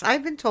 and yes,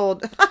 I've been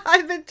told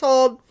I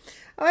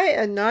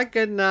am not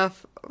good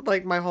enough,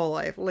 like, my whole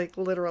life, like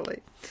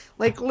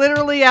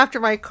literally after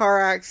my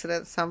car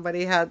accident,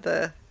 somebody had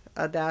the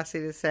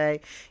audacity to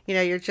say,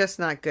 you're just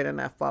not good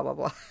enough, blah, blah,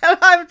 blah. And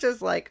I'm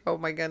just like, oh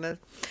my goodness.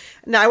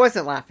 No, I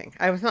wasn't laughing.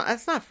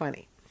 That's not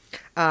funny.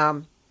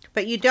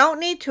 But you don't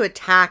need to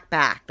attack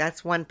back.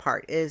 That's one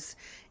part, is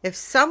if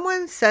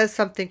someone says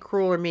something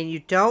cruel or mean, you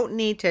don't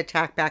need to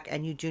attack back,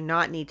 and you do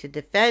not need to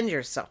defend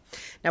yourself.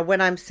 Now,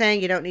 when I'm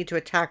saying you don't need to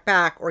attack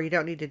back or you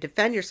don't need to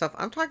defend yourself,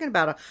 I'm talking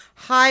about a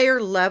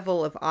higher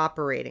level of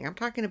operating. I'm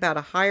talking about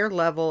a higher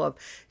level of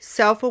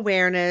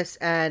self-awareness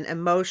and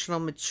emotional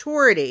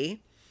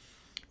maturity,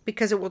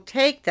 because it will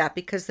take that,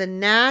 because the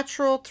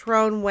natural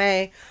thrown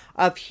way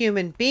of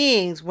human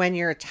beings when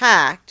you're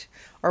attacked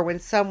or when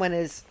someone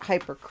is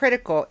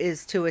hypercritical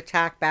is to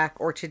attack back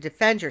or to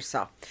defend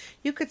yourself.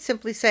 You could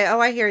simply say, oh,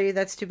 I hear you.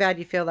 That's too bad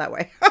you feel that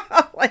way.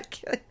 Well,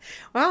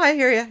 I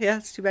hear you. Yeah,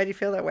 it's too bad you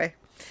feel that way.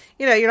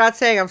 You're not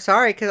saying I'm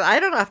sorry, because I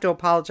don't have to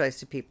apologize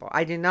to people.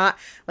 I do not,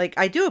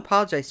 I do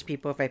apologize to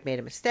people if I've made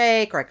a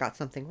mistake or I got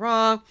something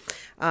wrong.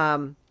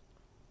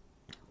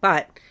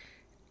 But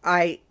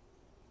I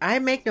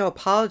make no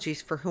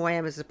apologies for who I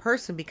am as a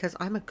person, because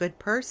I'm a good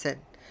person.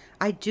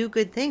 I do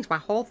good things. My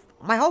whole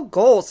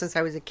goal since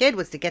I was a kid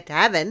was to get to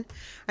heaven.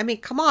 I mean,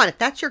 come on. If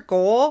that's your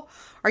goal,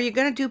 are you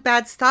going to do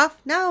bad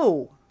stuff?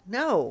 No.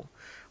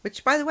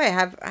 Which, by the way,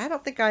 I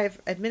don't think I've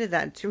admitted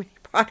that in too many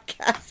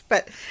podcasts,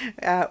 but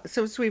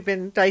since we've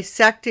been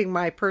dissecting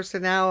my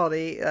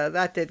personality,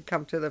 that did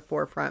come to the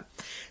forefront.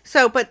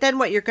 So, but then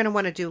what you're going to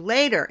want to do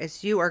later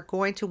is you are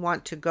going to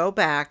want to go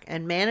back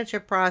and manage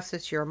and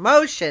process your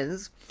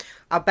emotions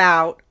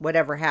about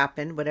whatever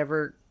happened,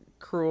 whatever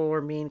cruel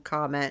or mean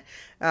comment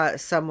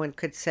someone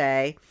could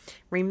say,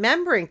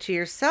 remembering to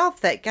yourself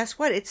that, guess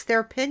what, it's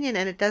their opinion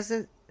and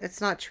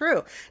it's not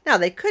true. Now,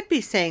 they could be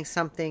saying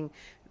something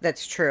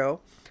that's true,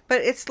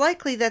 but it's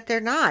likely that they're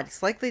not.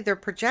 It's likely they're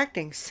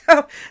projecting.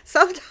 So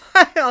sometimes,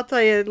 I'll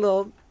tell you a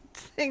little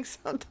thing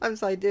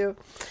sometimes I do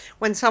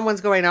when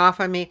someone's going off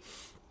on me,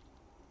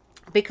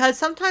 because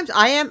sometimes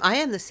I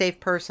am the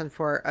safe person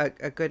for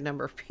a good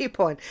number of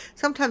people, and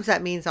sometimes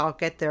that means I'll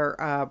get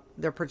their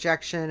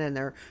projection and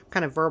their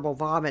kind of verbal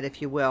vomit,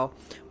 if you will,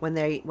 when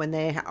they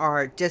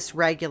are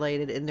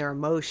dysregulated in their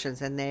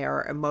emotions and they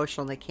are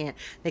emotional. They can't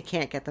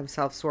get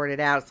themselves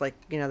sorted out. It's like,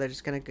 they're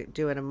just going to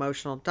do an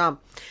emotional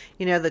dump.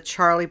 The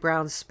Charlie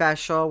Brown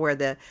special where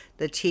the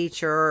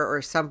teacher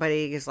or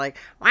somebody is like,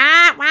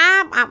 wah,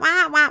 wah, wah,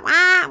 wah, wah,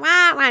 wah,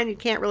 wah, and you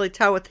can't really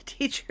tell what the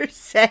teacher's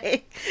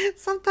saying.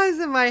 Sometimes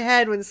in my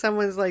head, when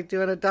someone's like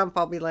doing a dump,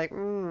 I'll be like,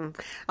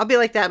 I'll be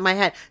like that in my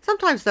head.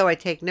 Sometimes though, I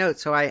take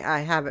notes, so I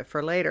have it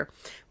for later.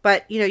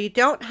 But you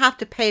don't have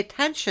to pay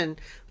attention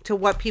to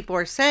what people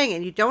are saying,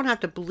 and you don't have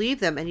to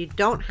believe them, and you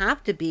don't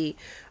have to be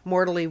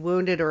mortally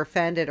wounded or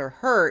offended or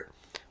hurt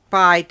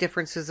by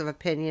differences of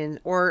opinion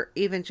or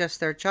even just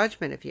their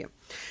judgment of you.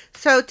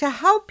 So to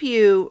help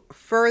you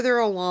further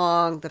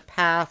along the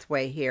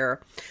pathway here,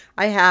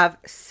 I have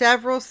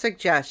several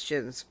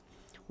suggestions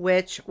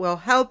which will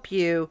help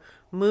you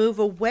move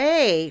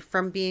away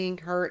from being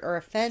hurt or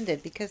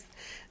offended, because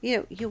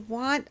you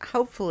want,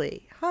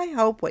 hopefully, I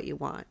hope what you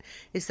want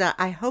is that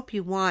I hope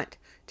you want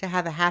to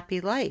have a happy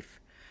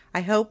life.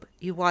 I hope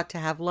you want to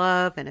have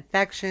love and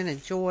affection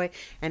and joy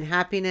and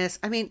happiness.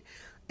 I mean,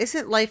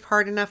 isn't life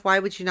hard enough? Why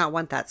would you not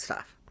want that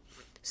stuff?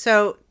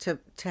 So to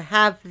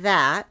have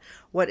that,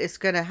 what is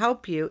going to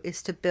help you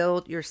is to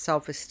build your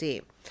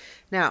self-esteem.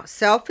 Now,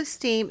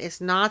 self-esteem is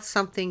not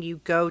something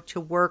you go to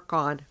work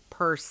on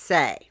per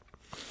se.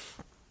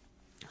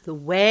 The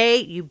way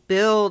you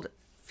build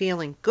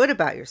feeling good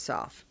about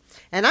yourself,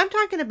 and I'm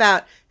talking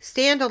about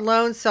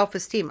standalone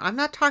self-esteem. I'm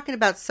not talking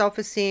about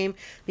self-esteem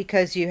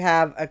because you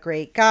have a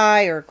great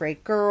guy or a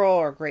great girl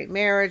or a great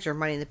marriage or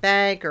money in the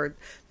bank or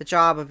the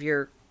job of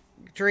your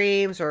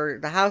dreams or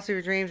the house of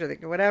your dreams or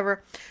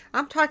whatever.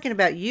 I'm talking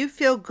about you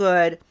feel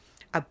good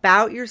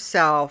about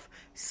yourself,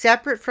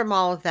 separate from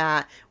all of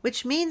that,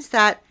 which means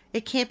that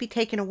it can't be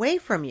taken away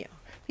from you.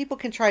 People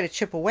can try to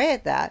chip away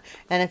at that.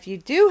 And if you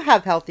do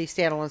have healthy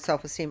standalone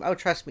self-esteem, oh,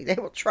 trust me, they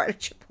will try to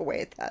chip away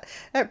at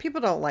that.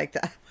 People don't like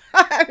that.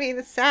 I mean,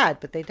 it's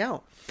sad, but they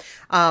don't.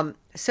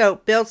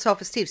 So build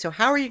self-esteem. So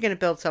how are you going to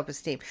build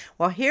self-esteem?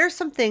 Well, here's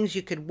some things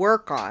you could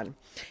work on.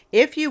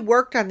 If you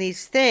worked on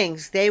these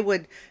things, they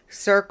would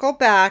circle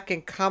back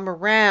and come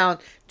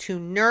around to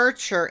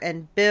nurture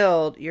and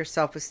build your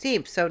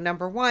self-esteem. So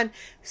number one,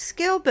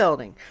 skill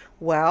building.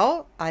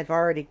 Well, I've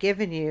already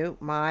given you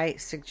my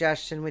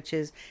suggestion, which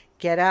is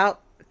go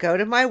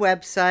to my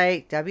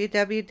website,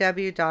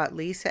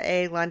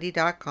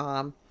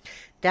 www.lisaalundy.com.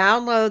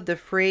 Download the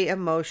free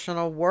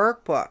emotional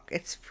workbook.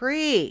 It's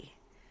free.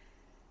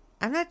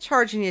 I'm not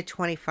charging you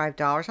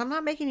 $25. I'm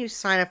not making you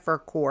sign up for a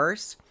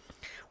course.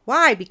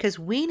 Why? Because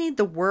we need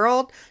the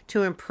world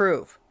to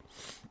improve.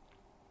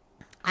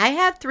 I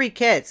have 3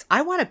 kids.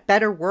 I want a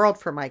better world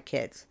for my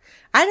kids.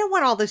 I don't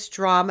want all this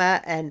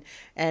drama and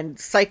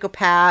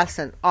psychopaths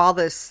and all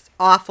this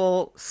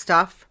awful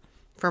stuff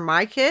for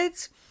my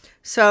kids.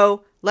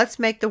 So let's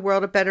make the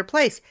world a better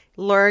place.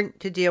 Learn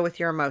to deal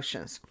with your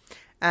emotions.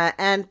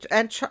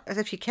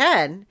 If you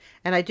can,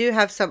 and I do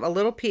have some a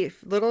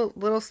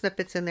little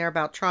snippets in there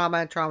about trauma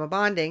and trauma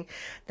bonding,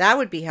 that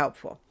would be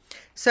helpful.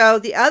 So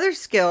the other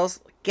skills,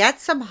 get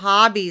some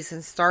hobbies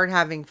and start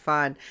having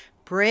fun.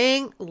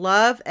 Bring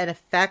love and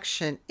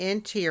affection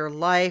into your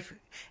life.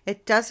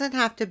 It doesn't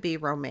have to be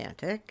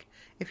romantic.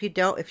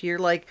 If you're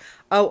like,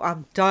 oh,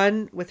 I'm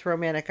done with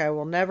romantic, I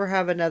will never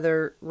have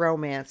another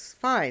romance.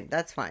 Fine.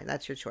 That's fine.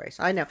 That's your choice.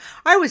 I know.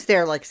 I was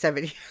there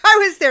I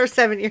was there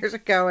 7 years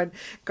ago, and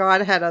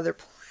God had other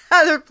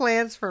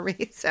plans for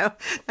me. So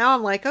now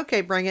I'm like,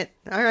 okay, bring it.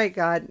 All right,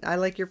 God, I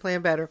like your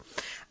plan better.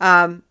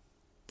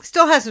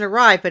 Still hasn't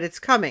arrived, but it's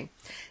coming.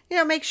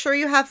 Make sure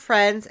you have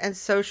friends and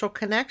social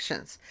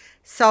connections.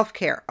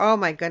 Self-care. Oh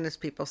my goodness,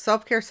 people.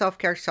 Self-care,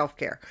 self-care,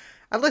 self-care.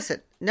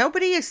 Listen,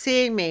 nobody is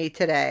seeing me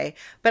today,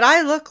 but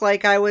I look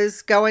like I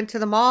was going to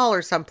the mall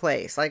or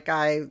someplace. Like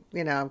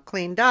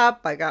cleaned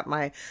up. I got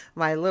my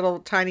little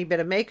tiny bit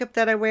of makeup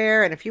that I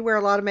wear. And if you wear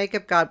a lot of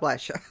makeup, God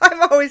bless you.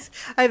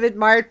 I've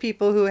admired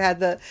people who had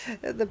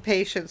the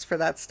patience for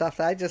that stuff.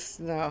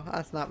 No,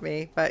 that's not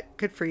me, but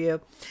good for you.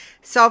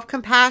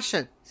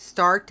 Self-compassion.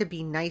 Start to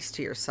be nice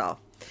to yourself.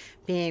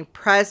 Being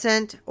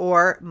present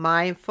or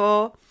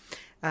mindful.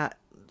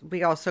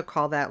 We also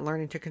call that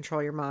learning to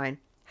control your mind.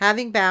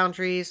 Having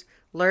boundaries,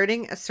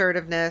 learning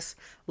assertiveness,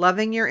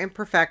 loving your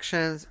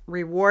imperfections,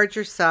 reward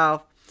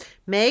yourself.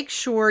 Make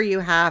sure you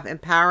have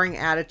empowering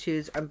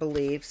attitudes and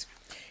beliefs,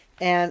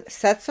 and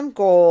set some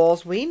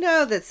goals. We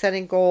know that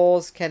setting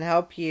goals can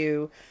help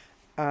you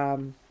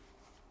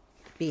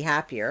be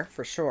happier,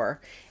 for sure,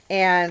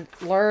 and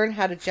learn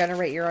how to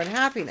generate your own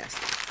happiness.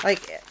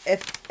 Like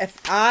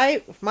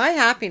if my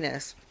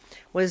happiness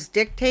was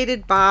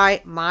dictated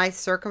by my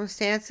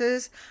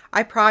circumstances,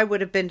 I probably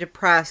would have been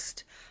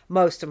depressed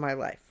most of my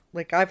life.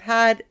 Like, I've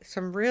had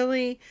some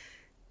really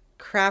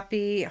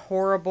crappy,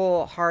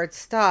 horrible, hard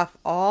stuff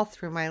all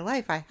through my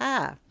life. I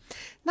have.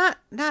 Not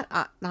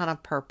on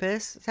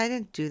purpose. I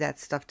didn't do that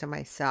stuff to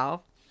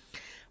myself.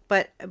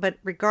 But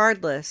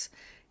regardless,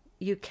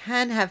 you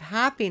can have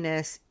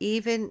happiness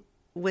even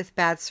with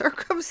bad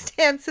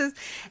circumstances,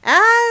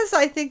 as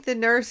I think the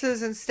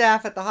nurses and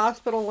staff at the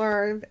hospital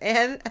learned,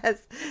 and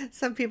as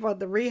some people at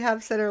the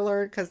rehab center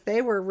learned, because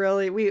they were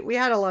really, we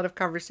had a lot of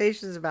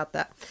conversations about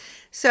that.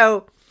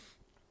 So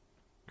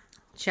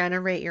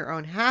generate your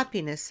own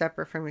happiness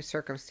separate from your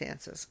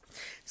circumstances.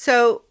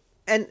 So,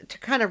 and to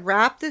kind of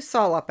wrap this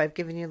all up, I've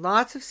given you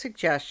lots of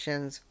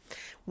suggestions.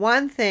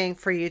 One thing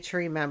for you to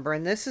remember,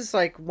 and this is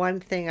like one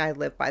thing I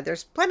live by.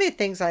 There's plenty of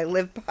things I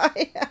live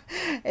by.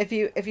 If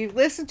you've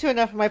listened to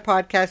enough of my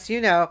podcasts, you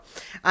know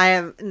I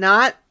am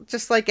not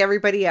just like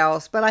everybody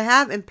else, but I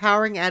have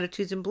empowering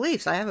attitudes and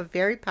beliefs. I have a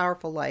very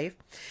powerful life,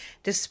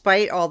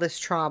 despite all this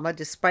trauma,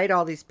 despite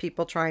all these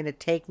people trying to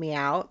take me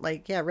out.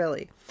 Like, yeah,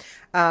 really.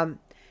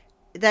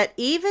 That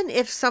even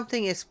if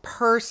something is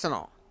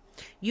personal,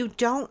 you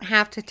don't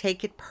have to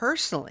take it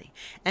personally.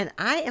 And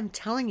I am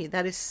telling you,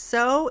 that is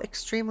so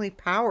extremely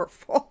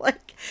powerful.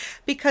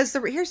 Because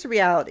here's the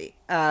reality.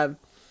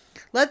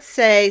 Let's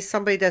say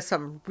somebody does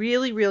something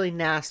really, really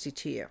nasty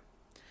to you.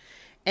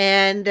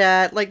 And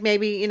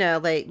maybe,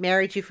 they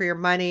married you for your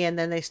money and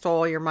then they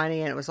stole your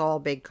money and it was all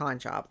a big con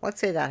job.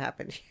 Let's say that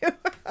happened to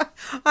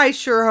you. I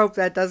sure hope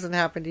that doesn't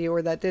happen to you,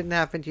 or that didn't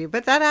happen to you.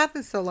 But that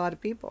happens to a lot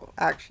of people,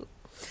 actually.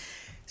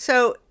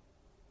 So,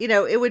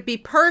 it would be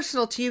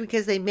personal to you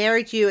because they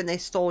married you and they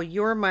stole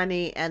your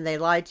money and they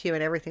lied to you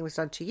and everything was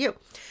done to you.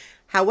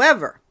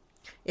 However,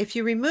 if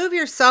you remove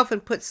yourself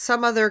and put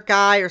some other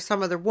guy or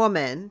some other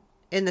woman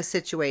in the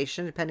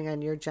situation, depending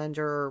on your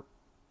gender or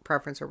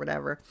preference or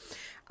whatever,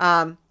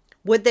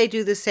 would they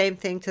do the same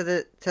thing to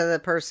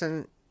the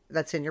person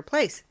that's in your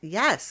place?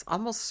 Yes,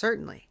 almost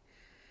certainly.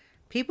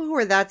 People who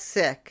are that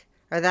sick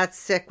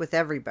with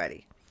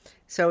everybody.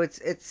 So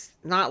it's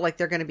not like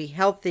they're going to be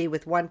healthy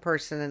with one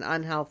person and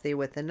unhealthy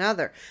with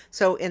another.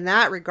 So in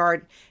that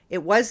regard,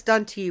 it was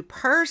done to you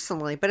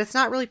personally, but it's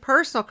not really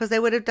personal because they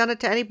would have done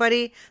it to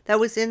anybody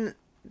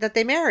that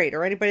they married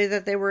or anybody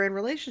that they were in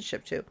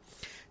relationship to.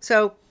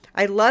 So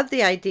I love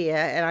the idea,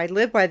 and I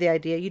live by the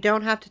idea, you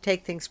don't have to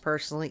take things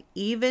personally,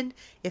 even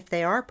if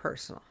they are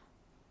personal.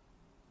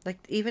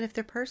 Even if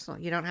they're personal,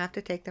 you don't have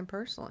to take them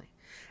personally.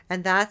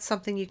 And that's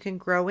something you can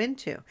grow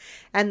into.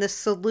 And the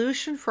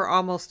solution for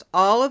almost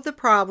all of the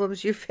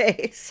problems you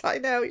face, I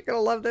know you're going to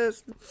love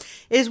this,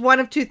 is one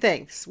of two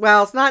things.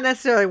 Well, it's not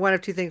necessarily one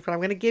of two things, but I'm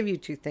going to give you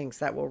two things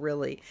that will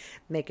really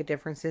make a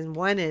difference. And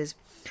one is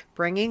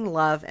bringing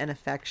love and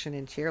affection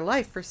into your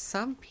life. For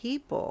some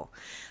people,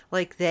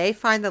 they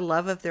find the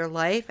love of their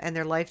life and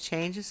their life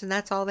changes, and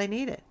that's all they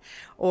needed.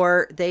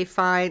 Or they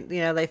find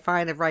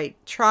the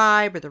right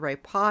tribe or the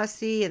right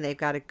posse, and they've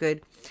got a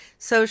good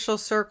social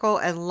circle,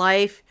 and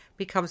life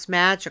becomes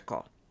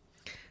magical.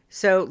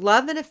 So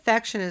love and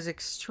affection is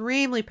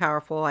extremely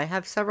powerful. I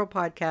have several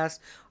podcasts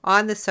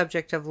on the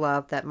subject of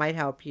love that might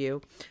help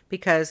you,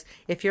 because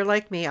if you're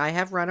like me, I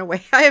have run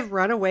away. I have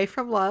run away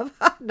from love.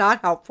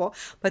 Not helpful.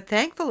 But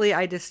thankfully,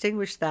 I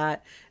distinguished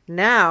that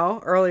now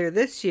earlier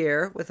this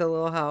year with a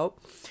little help.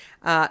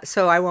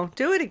 So I won't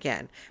do it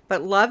again.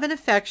 But love and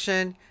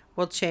affection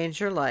will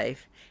change your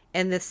life.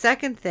 And the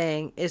second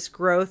thing is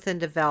growth and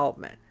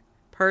development.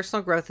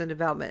 Personal growth and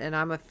development, and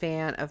I'm a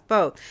fan of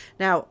both.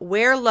 Now,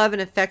 where love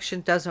and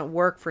affection doesn't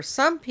work for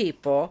some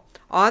people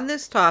on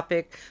this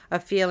topic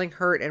of feeling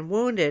hurt and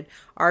wounded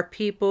are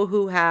people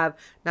who have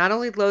not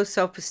only low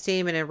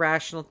self-esteem and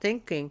irrational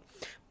thinking,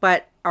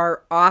 but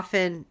are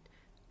often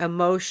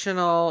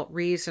emotional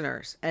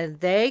reasoners,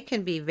 and they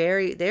can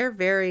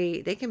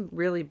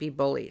really be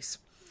bullies.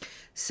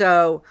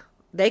 So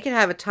they can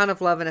have a ton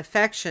of love and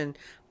affection,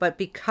 but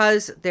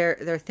because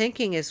their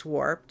thinking is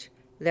warped,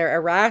 they're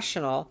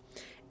irrational,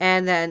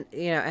 and then,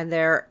 and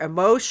they're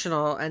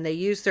emotional, and they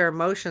use their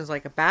emotions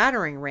like a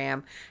battering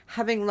ram.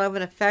 Having love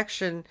and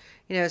affection,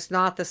 is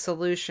not the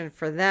solution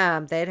for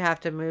them. They'd have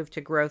to move to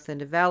growth and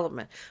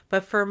development.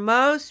 But for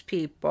most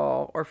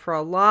people, or for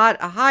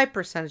a high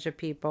percentage of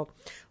people,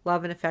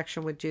 love and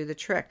affection would do the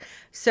trick.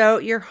 So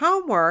your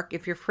homework,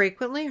 if you're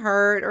frequently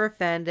hurt or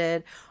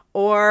offended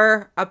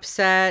or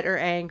upset or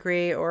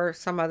angry or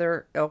some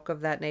other ilk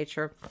of that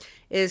nature,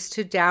 is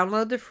to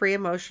download the free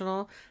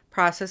emotional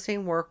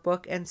processing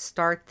workbook and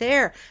start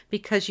there,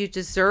 because you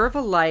deserve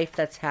a life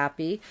that's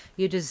happy.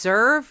 You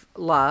deserve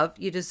love.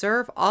 You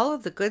deserve all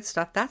of the good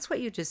stuff. That's what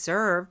you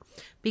deserve,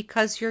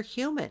 because you're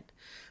human.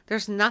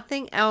 There's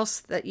nothing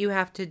else that you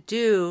have to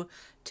do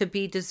to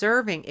be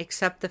deserving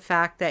except the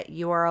fact that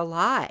you are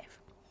alive.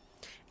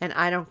 And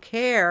I don't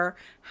care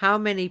how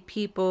many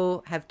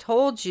people have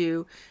told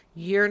you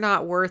you're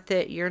not worth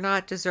it, you're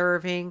not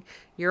deserving,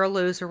 you're a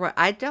loser.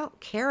 I don't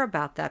care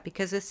about that,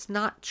 because it's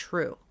not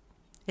true.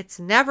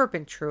 It's never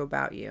been true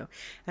about you.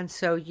 And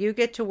so you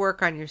get to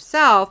work on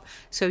yourself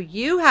so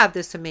you have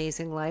this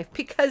amazing life,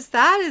 because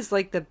that is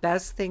like the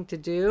best thing to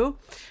do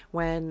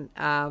when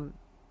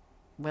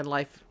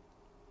life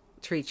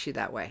treats you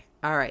that way.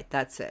 All right,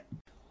 that's it.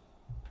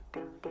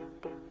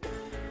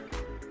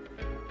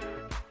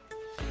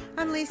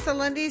 I'm Lisa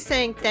Lundy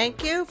saying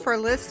thank you for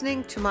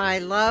listening to my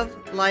Love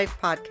Life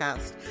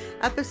podcast,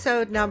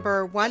 episode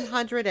number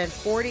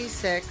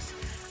 146.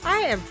 I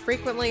am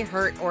frequently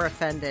hurt or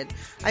offended.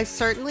 I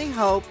certainly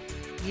hope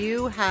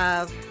you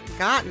have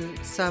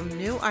gotten some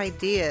new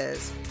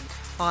ideas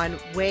on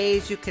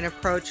ways you can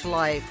approach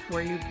life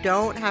where you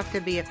don't have to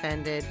be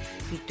offended.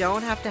 You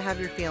don't have to have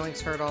your feelings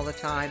hurt all the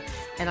time.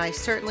 And I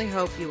certainly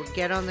hope you will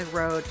get on the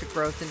road to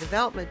growth and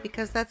development,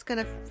 because that's going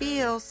to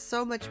feel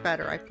so much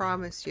better. I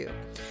promise you.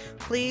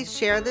 Please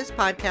share this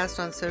podcast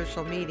on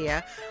social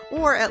media,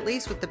 or at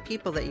least with the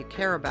people that you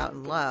care about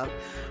and love.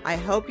 I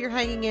hope you're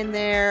hanging in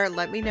there.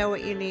 Let me know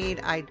what you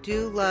need. I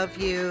do love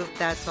you.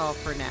 That's all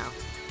for now.